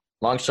ago.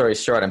 Long story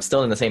short, I'm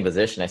still in the same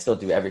position. I still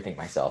do everything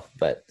myself,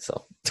 but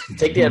so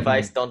take the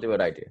advice. Don't do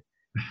what I do.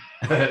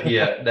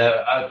 Yeah,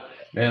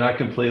 no, I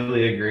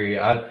completely agree.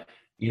 I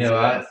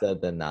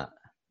said than not.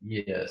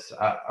 Yes.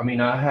 I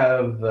mean, I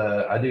have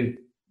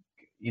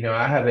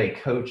a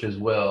coach as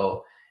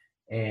well.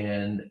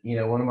 And,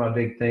 one of my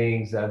big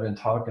things that I've been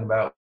talking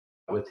about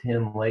with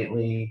him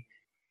lately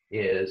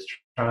is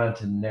trying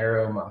to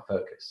narrow my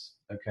focus.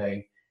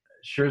 Okay.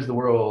 Sure as the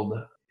world,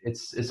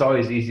 it's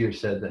always easier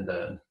said than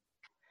done.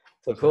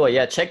 So cool.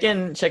 Yeah. Check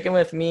in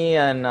with me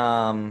in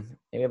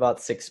maybe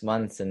about 6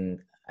 months. And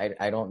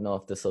I don't know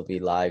if this will be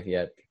live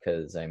yet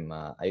because I'm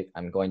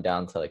going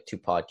down to like 2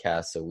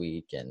 podcasts a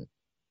week, and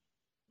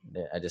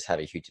I just have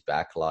a huge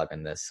backlog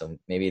on this. So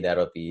maybe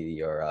that'll be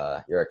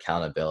your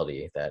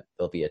accountability, that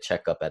there'll be a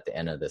checkup at the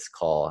end of this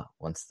call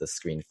once the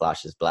screen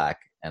flashes black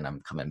and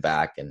I'm coming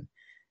back and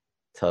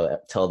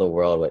tell the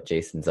world what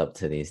Jason's up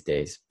to these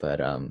days. But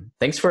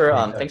thanks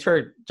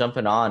for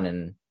jumping on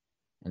and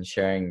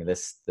sharing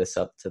this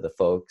up to the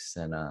folks,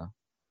 and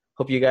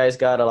hope you guys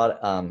got a lot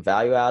of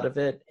value out of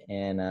it,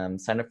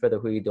 and sign up for the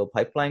Who You Deal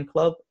Pipeline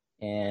Club,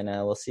 and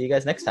we'll see you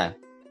guys next time.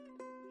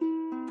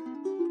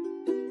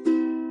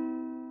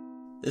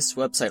 This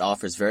website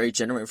offers very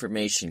general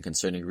information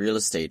concerning real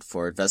estate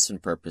for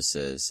investment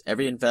purposes.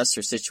 Every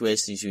investor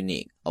situation is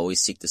unique.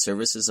 Always seek the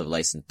services of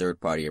licensed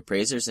third-party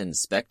appraisers and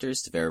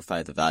inspectors to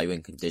verify the value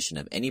and condition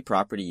of any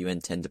property you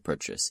intend to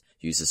purchase.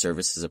 Use the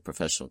services of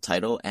professional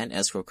title and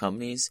escrow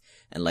companies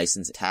and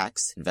licensed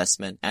tax,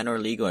 investment, and or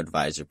legal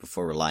advisor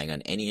before relying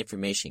on any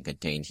information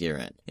contained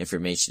herein.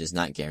 Information is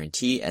not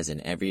guaranteed, as in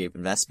every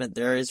investment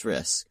there is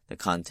risk. The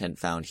content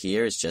found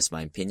here is just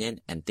my opinion,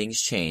 and things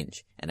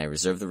change, and I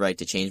reserve the right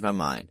to change my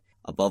mind.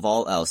 Above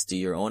all else, do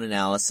your own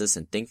analysis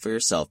and think for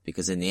yourself,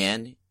 because in the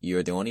end, you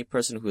are the only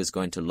person who is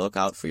going to look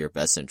out for your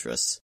best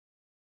interests.